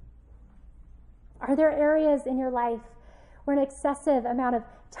 Are there areas in your life or an excessive amount of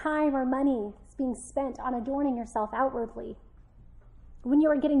time or money is being spent on adorning yourself outwardly. When you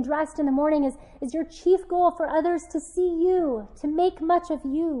are getting dressed in the morning, is your chief goal for others to see you, to make much of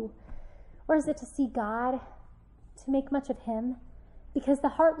you? Or is it to see God, to make much of Him? Because the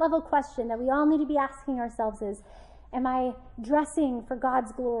heart level question that we all need to be asking ourselves is, am I dressing for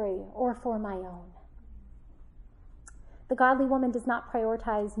God's glory or for my own? The godly woman does not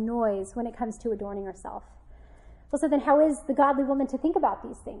prioritize noise when it comes to adorning herself. Well, so then how is the godly woman to think about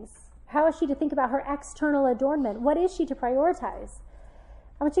these things? How is she to think about her external adornment? What is she to prioritize?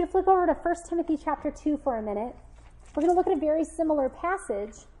 I want you to flip over to 1 Timothy chapter 2 for a minute. We're going to look at a very similar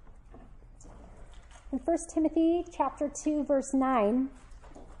passage. In 1 Timothy chapter 2, verse 9,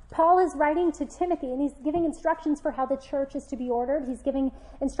 Paul is writing to Timothy, and he's giving instructions for how the church is to be ordered. He's giving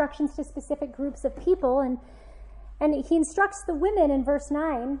instructions to specific groups of people, and he instructs the women in verse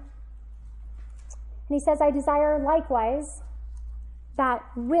 9. And he says, I desire likewise that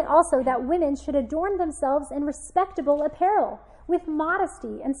women should adorn themselves in respectable apparel, with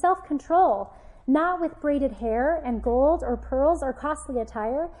modesty and self-control, not with braided hair and gold or pearls or costly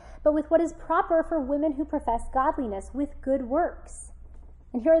attire, but with what is proper for women who profess godliness, with good works.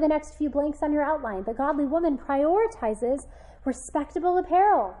 And here are the next few blanks on your outline. The godly woman prioritizes respectable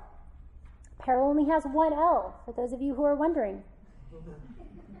apparel. Apparel only has one L, for those of you who are wondering.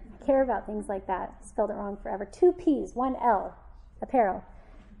 I care about things like that. I spelled it wrong forever. 2 P's, 1 L, apparel.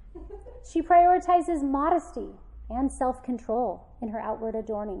 She prioritizes modesty and self-control in her outward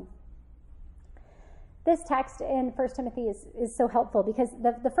adorning. This text in 1 Timothy is so helpful because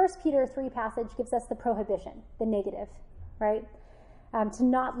the 1 Peter 3 passage gives us the prohibition, the negative, right? To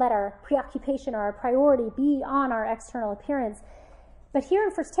not let our preoccupation or our priority be on our external appearance. But here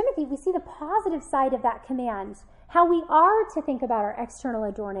in 1 Timothy, we see the positive side of that command, how we are to think about our external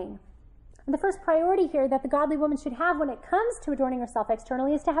adorning. And the first priority here that the godly woman should have when it comes to adorning herself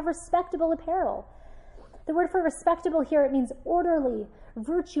externally is to have respectable apparel. The word for respectable here, it means orderly,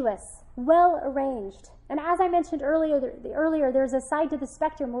 virtuous, well-arranged. And as I mentioned earlier, there's a side to the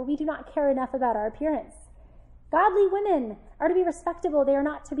spectrum where we do not care enough about our appearance. Godly women are to be respectable. They are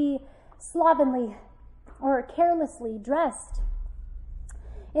not to be slovenly or carelessly dressed.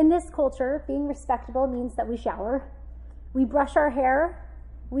 In this culture, being respectable means that we shower, we brush our hair,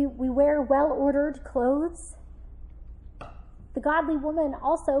 we wear well-ordered clothes. The godly woman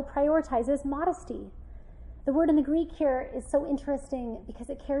also prioritizes modesty. The word in the Greek here is so interesting because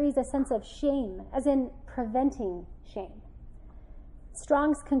it carries a sense of shame, as in preventing shame.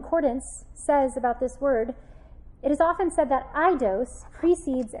 Strong's Concordance says about this word, it is often said that eidos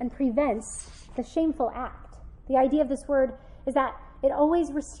precedes and prevents the shameful act. The idea of this word is that it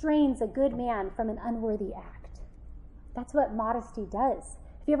always restrains a good man from an unworthy act. That's what modesty does.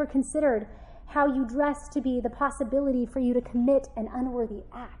 Have you ever considered how you dress to be the possibility for you to commit an unworthy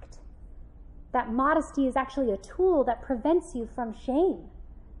act? That modesty is actually a tool that prevents you from shame,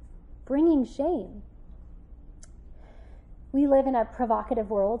 bringing shame. We live in a provocative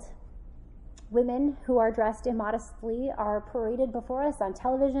world. Women who are dressed immodestly are paraded before us on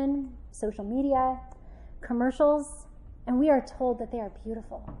television, social media, commercials, and we are told that they are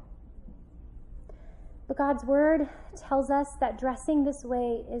beautiful. But God's word tells us that dressing this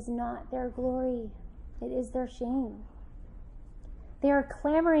way is not their glory, it is their shame. They are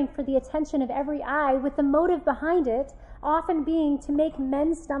clamoring for the attention of every eye, with the motive behind it often being to make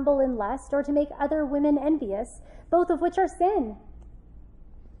men stumble in lust or to make other women envious, both of which are sin.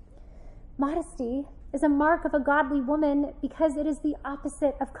 Modesty is a mark of a godly woman because it is the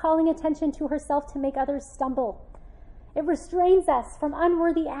opposite of calling attention to herself to make others stumble. It restrains us from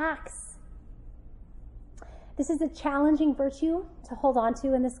unworthy acts. This is a challenging virtue to hold on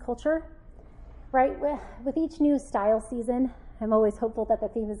to in this culture, right? With each new style season, I'm always hopeful that the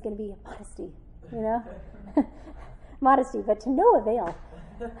theme is going to be modesty, modesty, but to no avail.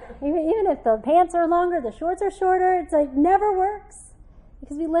 Even if the pants are longer, the shorts are shorter, it's like never works.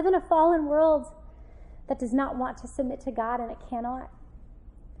 Because we live in a fallen world that does not want to submit to God, and it cannot.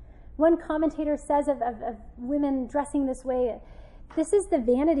 One commentator says of women dressing this way, this is the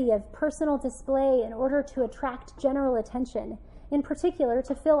vanity of personal display in order to attract general attention, in particular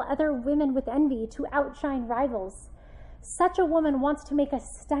to fill other women with envy, to outshine rivals. Such a woman wants to make a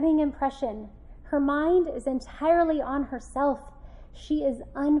stunning impression. Her mind is entirely on herself. She is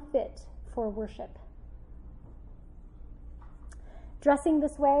unfit for worship. Dressing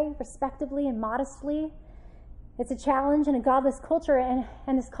this way, respectably and modestly, it's a challenge in a godless culture,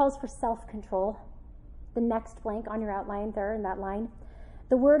 and this calls for self-control. The next blank on your outline there in that line.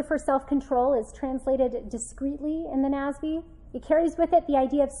 The word for self-control is translated discreetly in the NASB. It carries with it the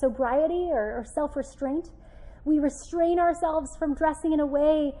idea of sobriety or self-restraint, We restrain ourselves from dressing in a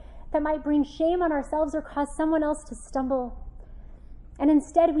way that might bring shame on ourselves or cause someone else to stumble. And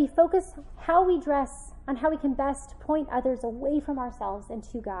instead, we focus how we dress on how we can best point others away from ourselves and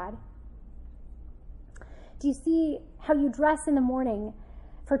to God. Do you see how you dress in the morning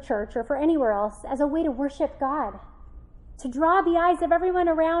for church or for anywhere else as a way to worship God? To draw the eyes of everyone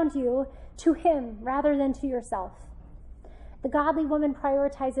around you to Him rather than to yourself. The godly woman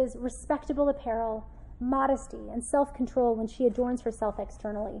prioritizes respectable apparel, modesty, and self-control when she adorns herself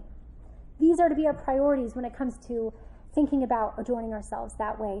externally. These are to be our priorities when it comes to thinking about adorning ourselves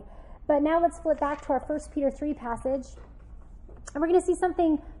that way. But now let's flip back to our 1 Peter 3 passage. And we're going to see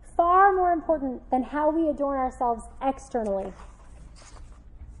something far more important than how we adorn ourselves externally.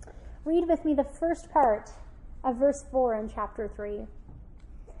 Read with me the first part of verse 4 in chapter 3.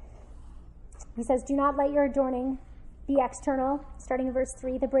 He says, "Do not let your adorning be external," starting in verse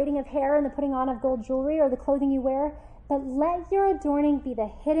 3, "the braiding of hair and the putting on of gold jewelry or the clothing you wear, but let your adorning be the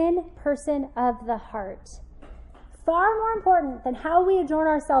hidden person of the heart." Far more important than how we adorn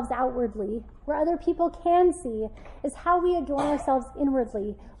ourselves outwardly, where other people can see, is how we adorn ourselves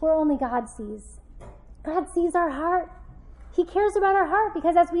inwardly, where only God sees. God sees our heart. He cares about our heart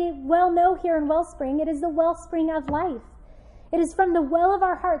because, as we well know here in Wellspring, it is the wellspring of life. It is from the well of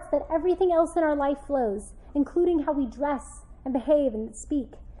our hearts that everything else in our life flows, including how we dress and behave and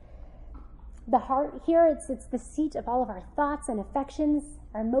speak. The heart here, it's the seat of all of our thoughts and affections,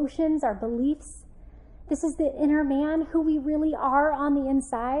 our emotions, our beliefs. This is the inner man, who we really are on the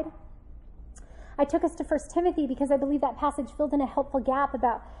inside. I took us to 1 Timothy because I believe that passage filled in a helpful gap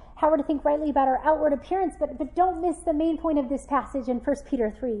about how we're to think rightly about our outward appearance, but don't miss the main point of this passage in 1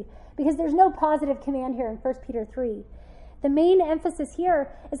 Peter 3, because there's no positive command here in 1 Peter 3. The main emphasis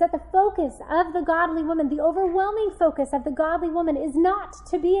here is that the focus of the godly woman, the overwhelming focus of the godly woman, is not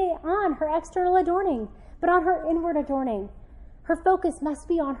to be on her external adorning, but on her inward adorning. Her focus must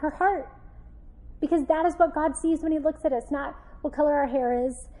be on her heart, because that is what God sees when He looks at us, not what color our hair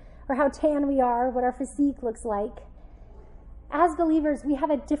is, or how tan we are, what our physique looks like. As believers, we have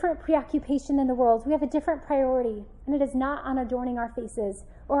a different preoccupation than the world. We have a different priority, and it is not on adorning our faces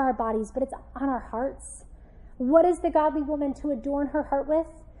or our bodies, but it's on our hearts. What is the godly woman to adorn her heart with?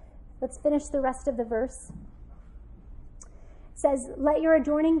 Let's finish the rest of the verse. It says, "Let your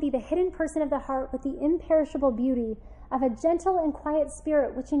adorning be the hidden person of the heart with the imperishable beauty of a gentle and quiet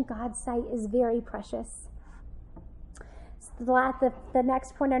spirit, which in God's sight is very precious." The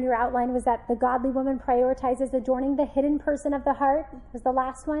next point on your outline was that the godly woman prioritizes adorning the hidden person of the heart. Was the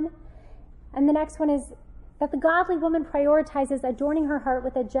last one. And the next one is that the godly woman prioritizes adorning her heart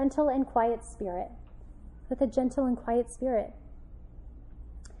with a gentle and quiet spirit. With a gentle and quiet spirit.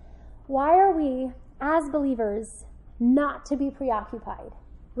 Why are we, as believers, not to be preoccupied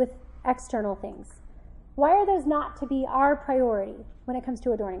with external things? Why are those not to be our priority when it comes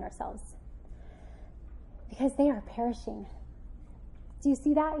to adorning ourselves? Because they are perishing. Do you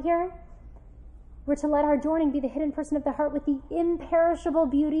see that here? We're to let our adorning be the hidden person of the heart with the imperishable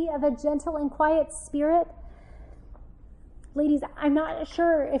beauty of a gentle and quiet spirit. Ladies, I'm not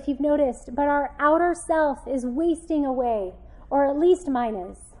sure if you've noticed, but our outer self is wasting away, or at least mine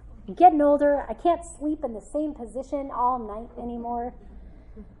is. I'm getting older. I can't sleep in the same position all night anymore.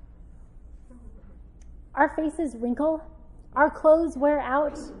 Our faces wrinkle. Our clothes wear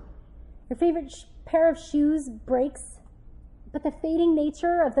out. Your favorite pair of shoes breaks. But the fading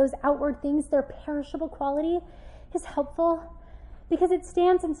nature of those outward things, their perishable quality, is helpful because it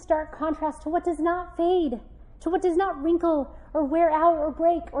stands in stark contrast to what does not fade, to what does not wrinkle or wear out or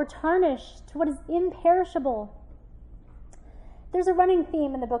break or tarnish, to what is imperishable. There's a running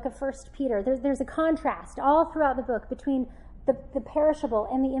theme in the book of 1 Peter. There's a contrast all throughout the book between the perishable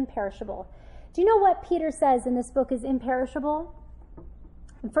and the imperishable. Do you know what Peter says in this book is imperishable?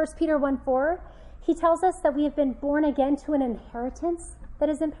 In 1 Peter 1:4, he tells us that we have been born again to an inheritance that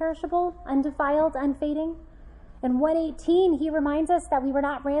is imperishable, undefiled, unfading. In 1:18, he reminds us that we were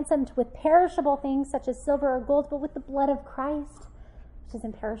not ransomed with perishable things such as silver or gold, but with the blood of Christ, which is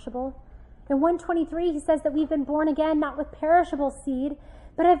imperishable. In 1:23, he says that we've been born again not with perishable seed,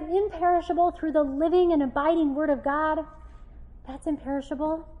 but of imperishable through the living and abiding Word of God. That's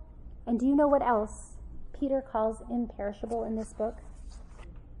imperishable. And do you know what else Peter calls imperishable in this book?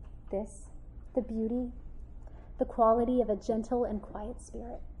 The beauty, the quality of a gentle and quiet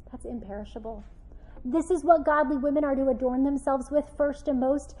spirit. That's imperishable. This is what godly women are to adorn themselves with first and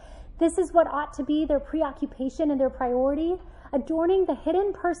most. This is what ought to be their preoccupation and their priority, adorning the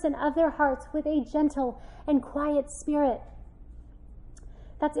hidden person of their hearts with a gentle and quiet spirit.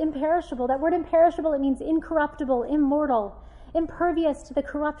 That's imperishable. That word imperishable, it means incorruptible, immortal, impervious to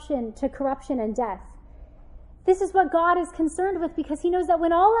corruption and death. This is what God is concerned with, because he knows that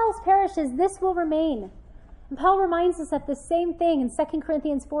when all else perishes, this will remain. And Paul reminds us of the same thing in 2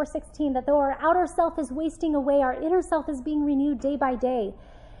 Corinthians 4:16, that though our outer self is wasting away, our inner self is being renewed day by day.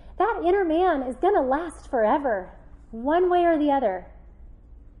 That inner man is going to last forever, one way or the other.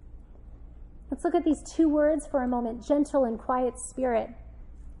 Let's look at these two words for a moment, gentle and quiet spirit.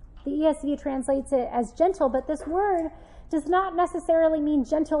 The ESV translates it as gentle, but this word does not necessarily mean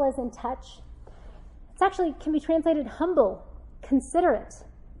gentle as in touch. It actually can be translated humble, considerate,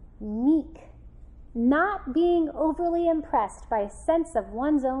 meek, not being overly impressed by a sense of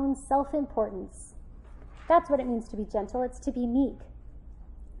one's own self-importance. That's what it means to be gentle. It's to be meek.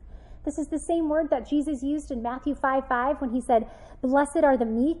 This is the same word that Jesus used in Matthew 5:5 when he said, "Blessed are the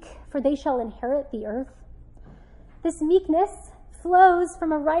meek, for they shall inherit the earth." This meekness flows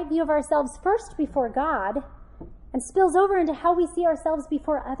from a right view of ourselves first before God and spills over into how we see ourselves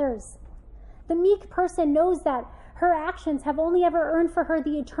before others. The meek person knows that her actions have only ever earned for her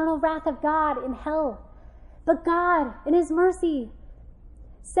the eternal wrath of God in hell. But God, in his mercy,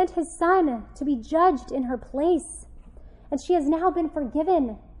 sent his Son to be judged in her place, and she has now been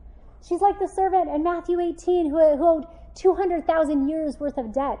forgiven. She's like the servant in Matthew 18 who owed 200,000 years worth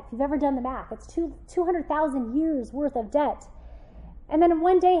of debt. If you've ever done the math, it's 200,000 years worth of debt. And then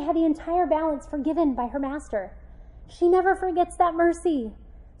one day had the entire balance forgiven by her master. She never forgets that mercy.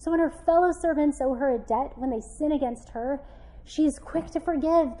 So when her fellow servants owe her a debt, when they sin against her, she is quick to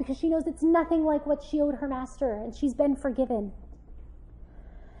forgive because she knows it's nothing like what she owed her master, and she's been forgiven.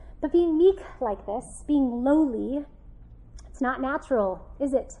 But being meek like this, being lowly, it's not natural,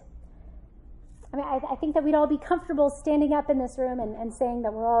 is it? I mean, I think that we'd all be comfortable standing up in this room and saying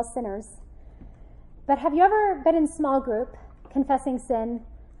that we're all sinners. But have you ever been in small group, confessing sin,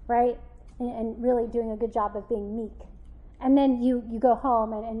 right? And really doing a good job of being meek. And then you go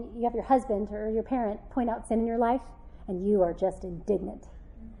home and you have your husband or your parent point out sin in your life, and you are just indignant.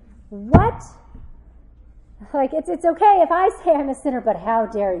 What? Like, it's okay if I say I'm a sinner, but how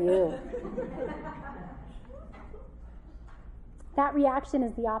dare you? That reaction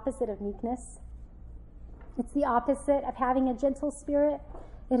is the opposite of meekness. It's the opposite of having a gentle spirit.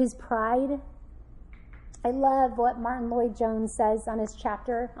 It is pride. I love what Martin Lloyd-Jones says on his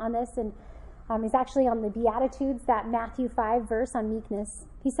chapter on this, and he's actually on the Beatitudes, that Matthew 5 verse on meekness.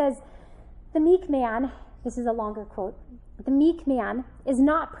 He says, "The meek man," this is a longer quote, "the meek man is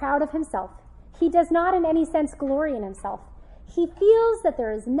not proud of himself. He does not in any sense glory in himself. He feels that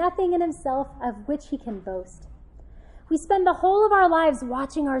there is nothing in himself of which he can boast. We spend the whole of our lives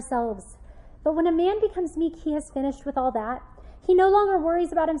watching ourselves. But when a man becomes meek, he has finished with all that. He no longer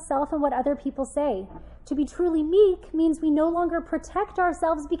worries about himself and what other people say. To be truly meek means we no longer protect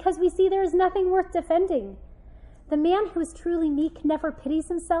ourselves because we see there is nothing worth defending. The man who is truly meek never pities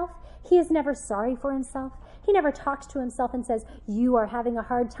himself. He is never sorry for himself. He never talks to himself and says, 'You are having a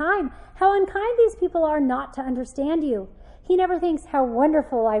hard time. How unkind these people are not to understand you.' He never thinks, 'How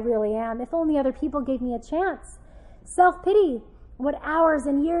wonderful I really am. If only other people gave me a chance.' Self-pity. What hours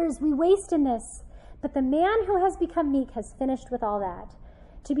and years we waste in this. But the man who has become meek has finished with all that.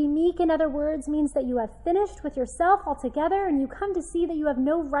 To be meek, in other words, means that you have finished with yourself altogether and you come to see that you have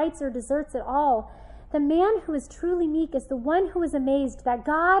no rights or deserts at all. The man who is truly meek is the one who is amazed that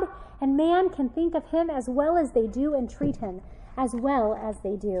God and man can think of him as well as they do and treat him as well as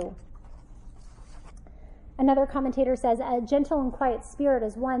they do." Another commentator says, "A gentle and quiet spirit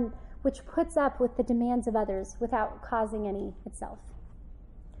is one which puts up with the demands of others without causing any itself."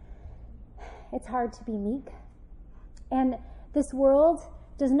 It's hard to be meek. And this world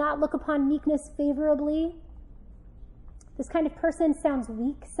does not look upon meekness favorably. This kind of person sounds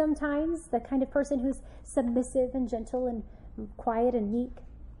weak sometimes, the kind of person who's submissive and gentle and quiet and meek.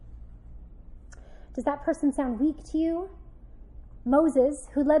 Does that person sound weak to you? Moses,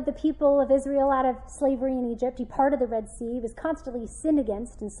 who led the people of Israel out of slavery in Egypt, he parted the Red Sea, was constantly sinned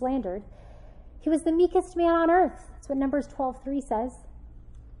against and slandered. He was the meekest man on earth. That's what Numbers 12:3 says.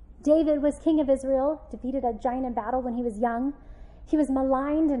 David was king of Israel, defeated a giant in battle when he was young. He was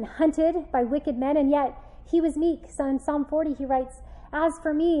maligned and hunted by wicked men, and yet he was meek. So in Psalm 40 he writes, "As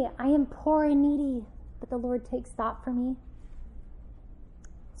for me, I am poor and needy, but the Lord takes thought for me."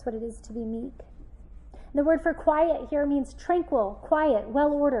 That's what it is to be meek. The word for quiet here means tranquil, quiet,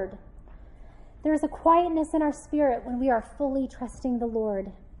 well-ordered. There is a quietness in our spirit when we are fully trusting the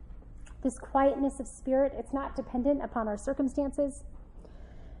Lord. This quietness of spirit, it's not dependent upon our circumstances.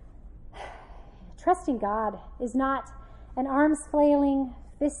 Trusting God is not an arms-flailing,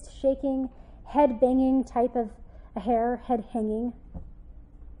 fist-shaking, head-banging type of head hanging.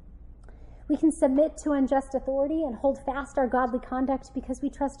 We can submit to unjust authority and hold fast our godly conduct because we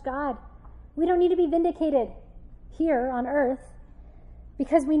trust God. We don't need to be vindicated. here on earth,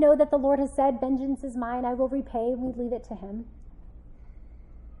 because we know that the Lord has said, vengeance is mine, I will repay, and we leave it to him.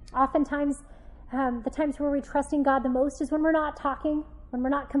 Oftentimes, the times where we're trusting God the most is when we're not talking, when we're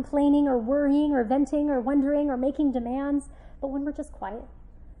not complaining or worrying or venting or wondering or making demands, but when we're just quiet.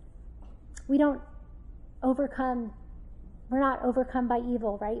 We're not overcome by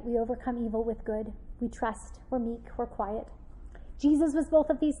evil, right? We overcome evil with good. We trust, we're meek, we're quiet. Jesus was both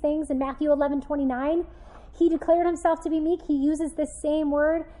of these things. In Matthew 11:29, he declared himself to be meek. He uses this same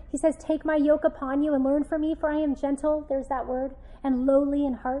word. He says, take my yoke upon you and learn from me, for I am gentle, there's that word, and lowly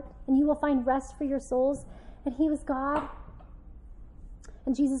in heart, and you will find rest for your souls. And he was God.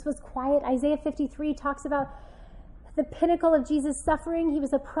 And Jesus was quiet. Isaiah 53 talks about the pinnacle of Jesus' suffering. He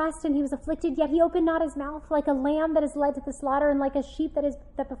was oppressed and he was afflicted, yet he opened not his mouth. Like a lamb that is led to the slaughter, and like a sheep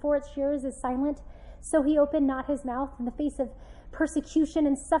that before its shearers is silent, so he opened not his mouth. In the face of persecution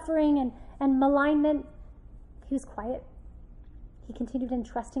and suffering and malignment, he was quiet. He continued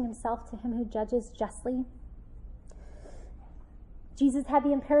entrusting himself to him who judges justly. Jesus had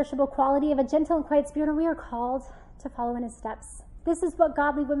the imperishable quality of a gentle and quiet spirit, and we are called to follow in his steps. This is what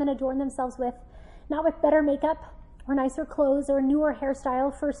godly women adorn themselves with, not with better makeup or nicer clothes or a newer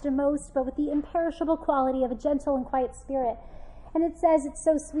hairstyle first and most, but with the imperishable quality of a gentle and quiet spirit. And it says, it's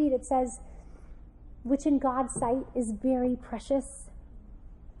so sweet, it says, which in God's sight is very precious.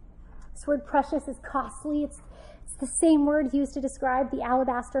 This word precious is costly. It's the same word used to describe the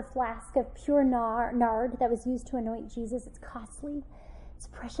alabaster flask of pure nard that was used to anoint Jesus. It's costly. It's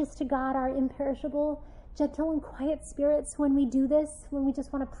precious to God, our imperishable, gentle and quiet spirits, when we do this, when we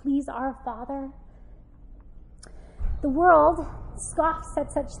just want to please our Father. The world scoffs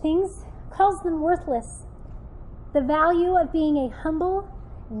at such things, calls them worthless. The value of being a humble,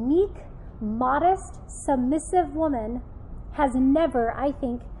 meek, modest, submissive woman has never, I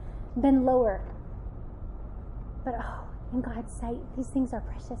think, been lower. But in God's sight, these things are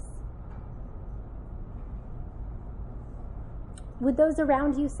precious. Would those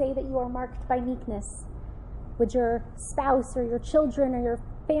around you say that you are marked by meekness? Would your spouse or your children or your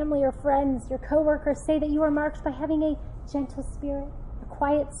family or friends, your coworkers say that you are marked by having a gentle spirit, a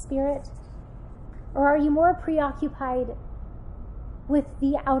quiet spirit? Or are you more preoccupied with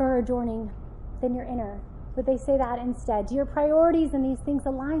the outer adorning than your inner? Would they say that instead? Do your priorities in these things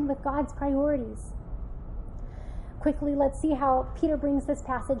align with God's priorities? Quickly, let's see how Peter brings this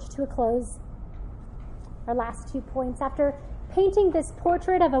passage to a close. Our last 2 points. After painting this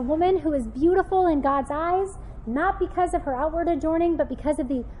portrait of a woman who is beautiful in God's eyes, not because of her outward adorning, but because of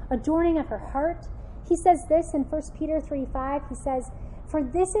the adorning of her heart, he says this in 1 Peter 3:5. He says, for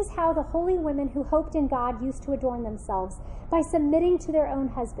this is how the holy women who hoped in God used to adorn themselves, by submitting to their own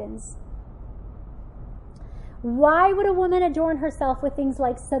husbands. Why would a woman adorn herself with things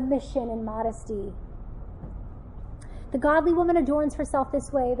like submission and modesty? The godly woman adorns herself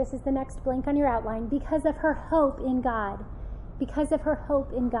this way. This is the next blank on your outline. Because of her hope in God. Because of her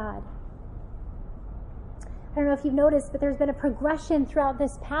hope in God. I don't know if you've noticed, but there's been a progression throughout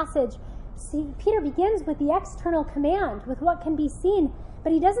this passage. See, Peter begins with the external command, with what can be seen,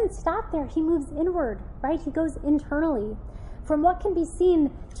 but he doesn't stop there. He moves inward, right? He goes internally, from what can be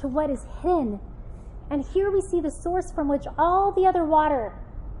seen to what is hidden. And here we see the source from which all the other water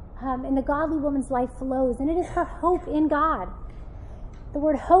in the godly woman's life flows, and it is her hope in God. The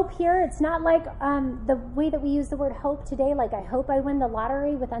word hope here, it's not like the way that we use the word hope today, like I hope I win the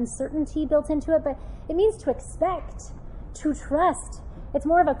lottery with uncertainty built into it, but it means to expect, to trust. It's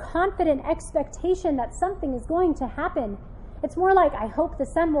more of a confident expectation that something is going to happen. It's more like I hope the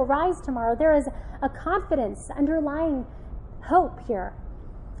sun will rise tomorrow. There is a confidence, underlying hope here.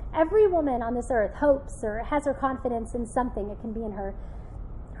 Every woman on this earth hopes or has her confidence in something. It can be in her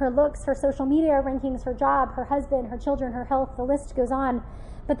looks, her social media rankings, her job, her husband, her children, her health, the list goes on.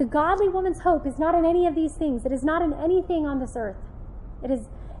 But the godly woman's hope is not in any of these things. It is not in anything on this earth. It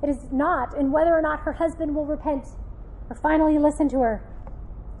is not in whether or not her husband will repent or finally listen to her.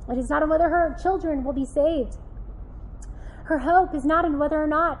 It is not in whether her children will be saved. Her hope is not in whether or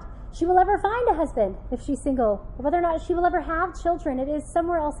not she will ever find a husband if she's single, or whether or not she will ever have children. It is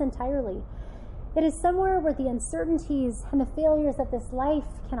somewhere else entirely. It is somewhere where the uncertainties and the failures of this life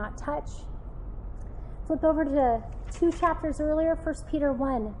cannot touch. Flip over to 2 chapters earlier, 1 Peter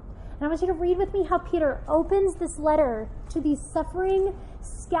 1. And I want you to read with me how Peter opens this letter to these suffering,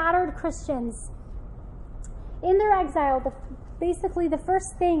 scattered Christians. In their exile, basically the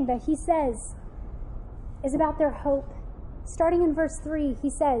first thing that he says is about their hope. Starting in verse 3, he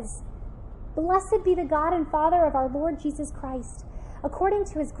says, "Blessed be the God and Father of our Lord Jesus Christ. According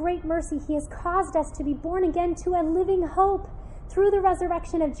to his great mercy, he has caused us to be born again to a living hope through the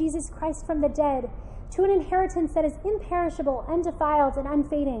resurrection of Jesus Christ from the dead, to an inheritance that is imperishable, undefiled, and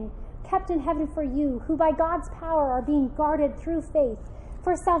unfading, kept in heaven for you, who by God's power are being guarded through faith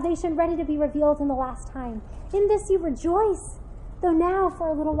for salvation ready to be revealed in the last time. In this you rejoice, though now for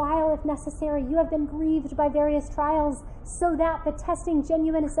a little while, if necessary, you have been grieved by various trials, so that the testing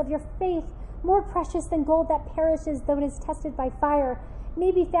genuineness of your faith, more precious than gold that perishes though it is tested by fire,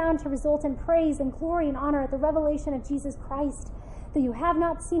 may be found to result in praise and glory and honor at the revelation of Jesus Christ. Though you have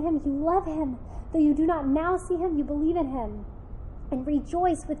not seen him, you love him. Though you do not now see him, you believe in him, and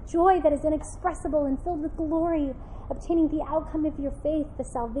rejoice with joy that is inexpressible and filled with glory, obtaining the outcome of your faith, the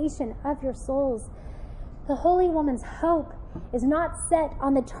salvation of your souls. The holy woman's hope is not set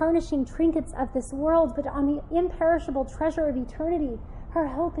on the tarnishing trinkets of this world, but on the imperishable treasure of eternity. Her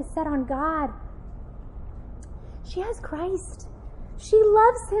hope is set on God. She has Christ. She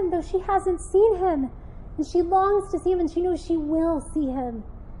loves him, though she hasn't seen him. And she longs to see him, and she knows she will see him.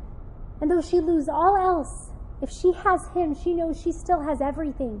 And though she lose all else, if she has him, she knows she still has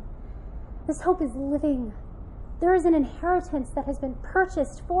everything. This hope is living. There is an inheritance that has been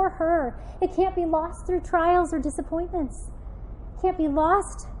purchased for her. It can't be lost through trials or disappointments. It can't be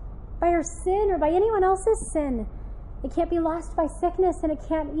lost by her sin or by anyone else's sin. It can't be lost by sickness, and it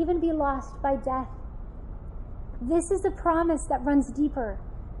can't even be lost by death. This is a promise that runs deeper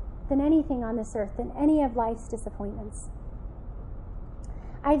than anything on this earth, than any of life's disappointments.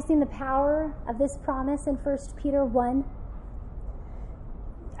 I've seen the power of this promise in 1 Peter 1.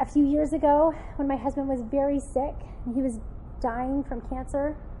 A few years ago, when my husband was very sick, and he was dying from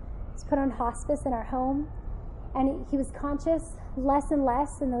cancer, he was put on hospice in our home, and he was conscious less and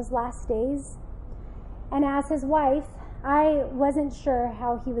less in those last days. And as his wife, I wasn't sure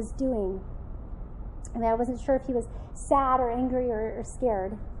how he was doing. And I wasn't sure if he was sad or angry or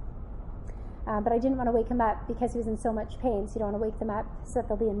scared. But I didn't want to wake him up because he was in so much pain, so you don't want to wake them up so that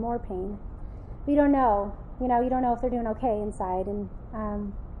they'll be in more pain. But you don't know. You don't know if they're doing okay inside. And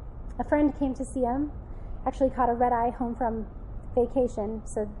a friend came to see him, actually caught a red eye home from vacation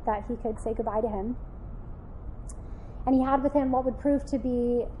so that he could say goodbye to him. And he had with him what would prove to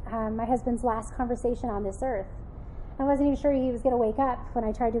be my husband's last conversation on this earth. I wasn't even sure he was going to wake up when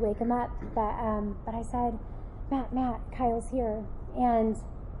I tried to wake him up, but I said, Matt, Kyle's here. And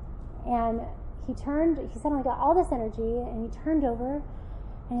he suddenly got all this energy, and he turned over,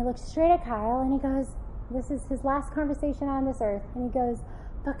 and he looked straight at Kyle, and he goes, this is his last conversation on this earth. And he goes,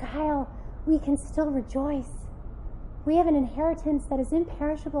 but Kyle, we can still rejoice. We have an inheritance that is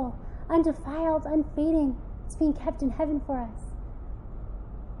imperishable, undefiled, unfading. It's being kept in heaven for us.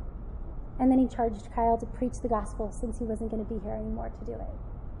 And then he charged Kyle to preach the gospel since he wasn't going to be here anymore to do it.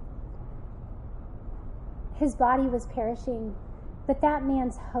 His body was perishing, but that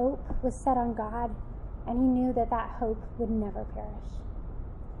man's hope was set on God, and he knew that that hope would never perish.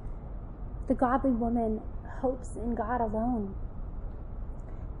 The godly woman hopes in God alone.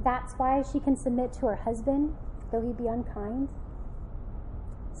 That's why she can submit to her husband, though he be unkind.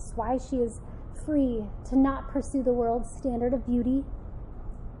 That's why she is free to not pursue the world's standard of beauty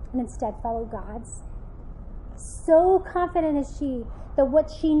and instead follow God's. So confident is she that what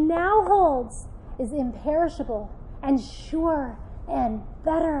she now holds is imperishable and sure and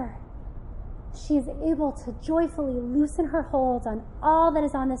better. She is able to joyfully loosen her hold on all that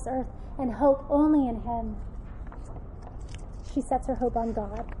is on this earth and hope only in him. She sets her hope on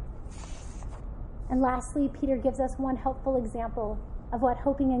God. And lastly, Peter gives us one helpful example of what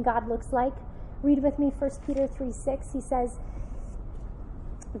hoping in God looks like. Read with me 1 Peter 3:6. He says,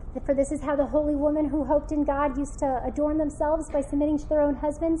 for this is how the holy woman who hoped in God used to adorn themselves by submitting to their own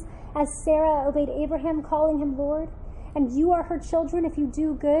husbands, as Sarah obeyed Abraham, calling him Lord. And you are her children if you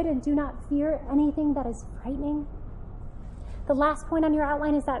do good and do not fear anything that is frightening. The last point on your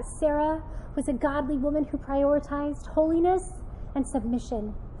outline is that Sarah was a godly woman who prioritized holiness and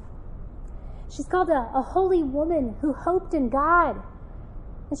submission. She's called a holy woman who hoped in God.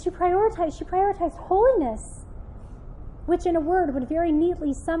 And she prioritized holiness, which in a word would very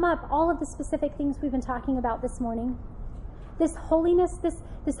neatly sum up all of the specific things we've been talking about this morning. This holiness,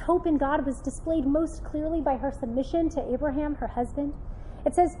 this hope in God was displayed most clearly by her submission to Abraham, her husband.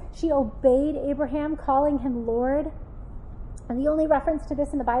 It says she obeyed Abraham, calling him Lord. And the only reference to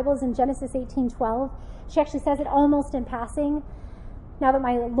this in the Bible is in Genesis 18:12. She actually says it almost in passing. Now that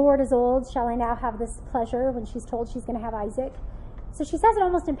my Lord is old, shall I now have this pleasure, when she's told she's going to have Isaac. So she says it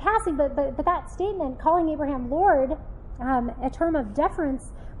almost in passing, but that statement, calling Abraham Lord, a term of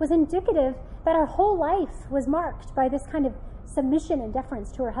deference, was indicative that her whole life was marked by this kind of submission and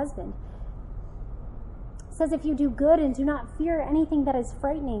deference to her husband. says, if you do good and do not fear anything that is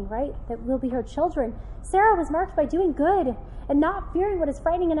frightening, right, that will be her children. Sarah was marked by doing good and not fearing what is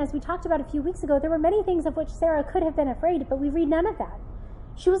frightening. And as we talked about a few weeks ago, there were many things of which Sarah could have been afraid, but we read none of that.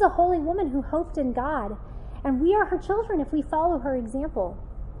 She was a holy woman who hoped in God, and we are her children if we follow her example.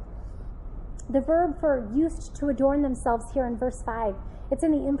 The verb for used to adorn themselves here in verse 5, it's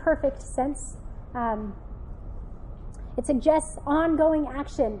in the imperfect sense. It suggests ongoing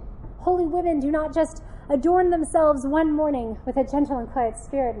action. Holy women do not just adorn themselves one morning with a gentle and quiet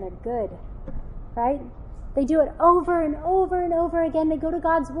spirit and they're good, right? They do it over and over and over again. They go to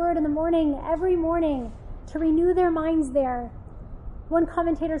God's word in the morning, every morning, to renew their minds there. One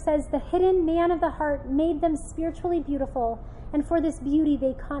commentator says, the hidden man of the heart made them spiritually beautiful, and for this beauty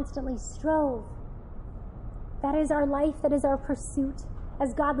they constantly strove. That is our life, that is our pursuit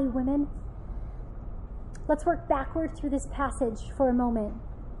as godly women. Let's work backward through this passage for a moment.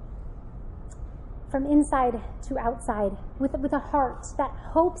 From inside to outside, with a heart that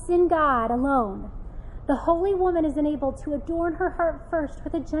hopes in God alone. The holy woman is enabled to adorn her heart first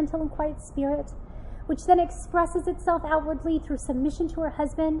with a gentle and quiet spirit, which then expresses itself outwardly through submission to her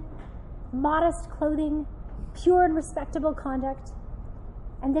husband, modest clothing, pure and respectable conduct,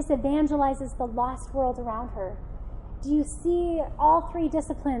 and this evangelizes the lost world around her. Do you see all three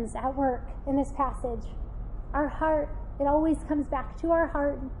disciplines at work in this passage? Our heart, it always comes back to our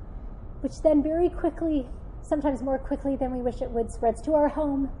heart, which then very quickly, sometimes more quickly than we wish it would, spreads to our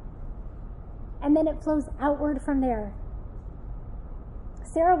home, and then it flows outward from there.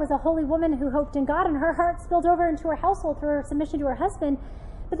 Sarah was a holy woman who hoped in God, and her heart spilled over into her household through her submission to her husband,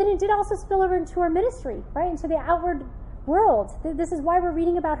 but then it did also spill over into her ministry, right, into the outward world. This is why we're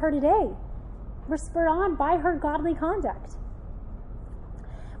reading about her today. We're spurred on by her godly conduct.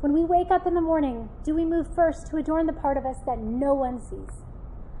 When we wake up in the morning, do we move first to adorn the part of us that no one sees,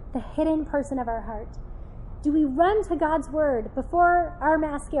 the hidden person of our heart? Do we run to God's word before our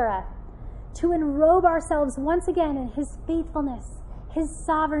mascara to enrobe ourselves once again in his faithfulness, his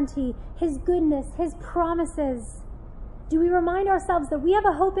sovereignty, his goodness, his promises? Do we remind ourselves that we have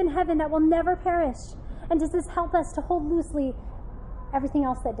a hope in heaven that will never perish? And does this help us to hold loosely everything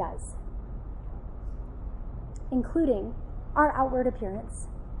else that does, including our outward appearance?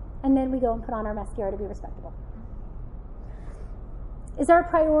 And then we go and put on our mascara to be respectable. Is our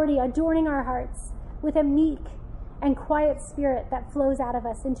priority adorning our hearts with a meek and quiet spirit that flows out of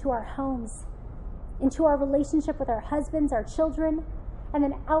us into our homes, into our relationship with our husbands, our children, and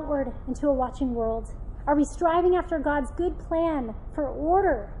then outward into a watching world? Are we striving after God's good plan for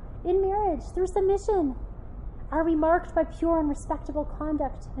order in marriage through submission? Are we marked by pure and respectable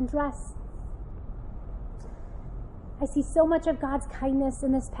conduct and dress? I see so much of God's kindness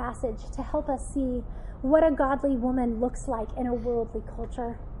in this passage to help us see what a godly woman looks like in a worldly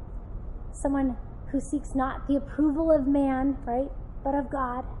culture. Someone who seeks not the approval of man, right, but of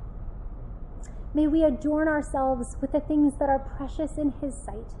God. May we adorn ourselves with the things that are precious in his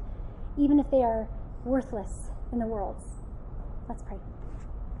sight, even if they are worthless in the world's. Let's pray.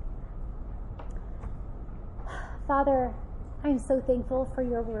 Father, I am so thankful for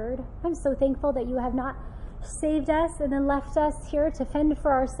your word. I'm so thankful that you have not saved us and then left us here to fend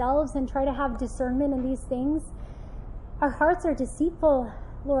for ourselves and try to have discernment in these things. Our hearts are deceitful,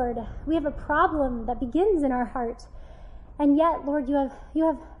 Lord. We have a problem that begins in our heart. And yet, Lord, you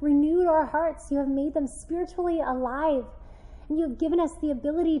have renewed our hearts. You have made them spiritually alive. And you have given us the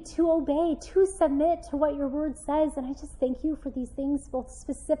ability to obey, to submit to what your word says. And I just thank you for these things, both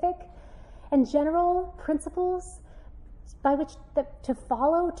specific and general principles by which to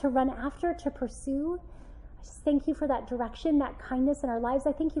follow, to run after, to pursue. I just thank you for that direction, that kindness in our lives.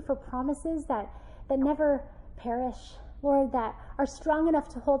 I thank you for promises that never perish, Lord, that are strong enough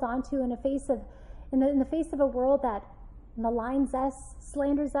to hold on to in the face of a world that maligns us,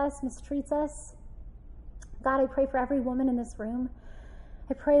 slanders us, mistreats us. God, I pray for every woman in this room.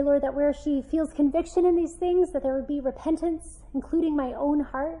 I pray, Lord, that where she feels conviction in these things, that there would be repentance, including my own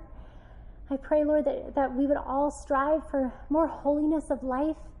heart. I pray, Lord, that we would all strive for more holiness of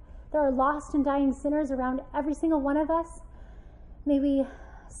life. There are lost and dying sinners around every single one of us. May we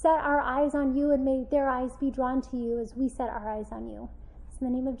set our eyes on you, and may their eyes be drawn to you as we set our eyes on you. It's in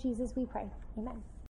the name of Jesus we pray. Amen.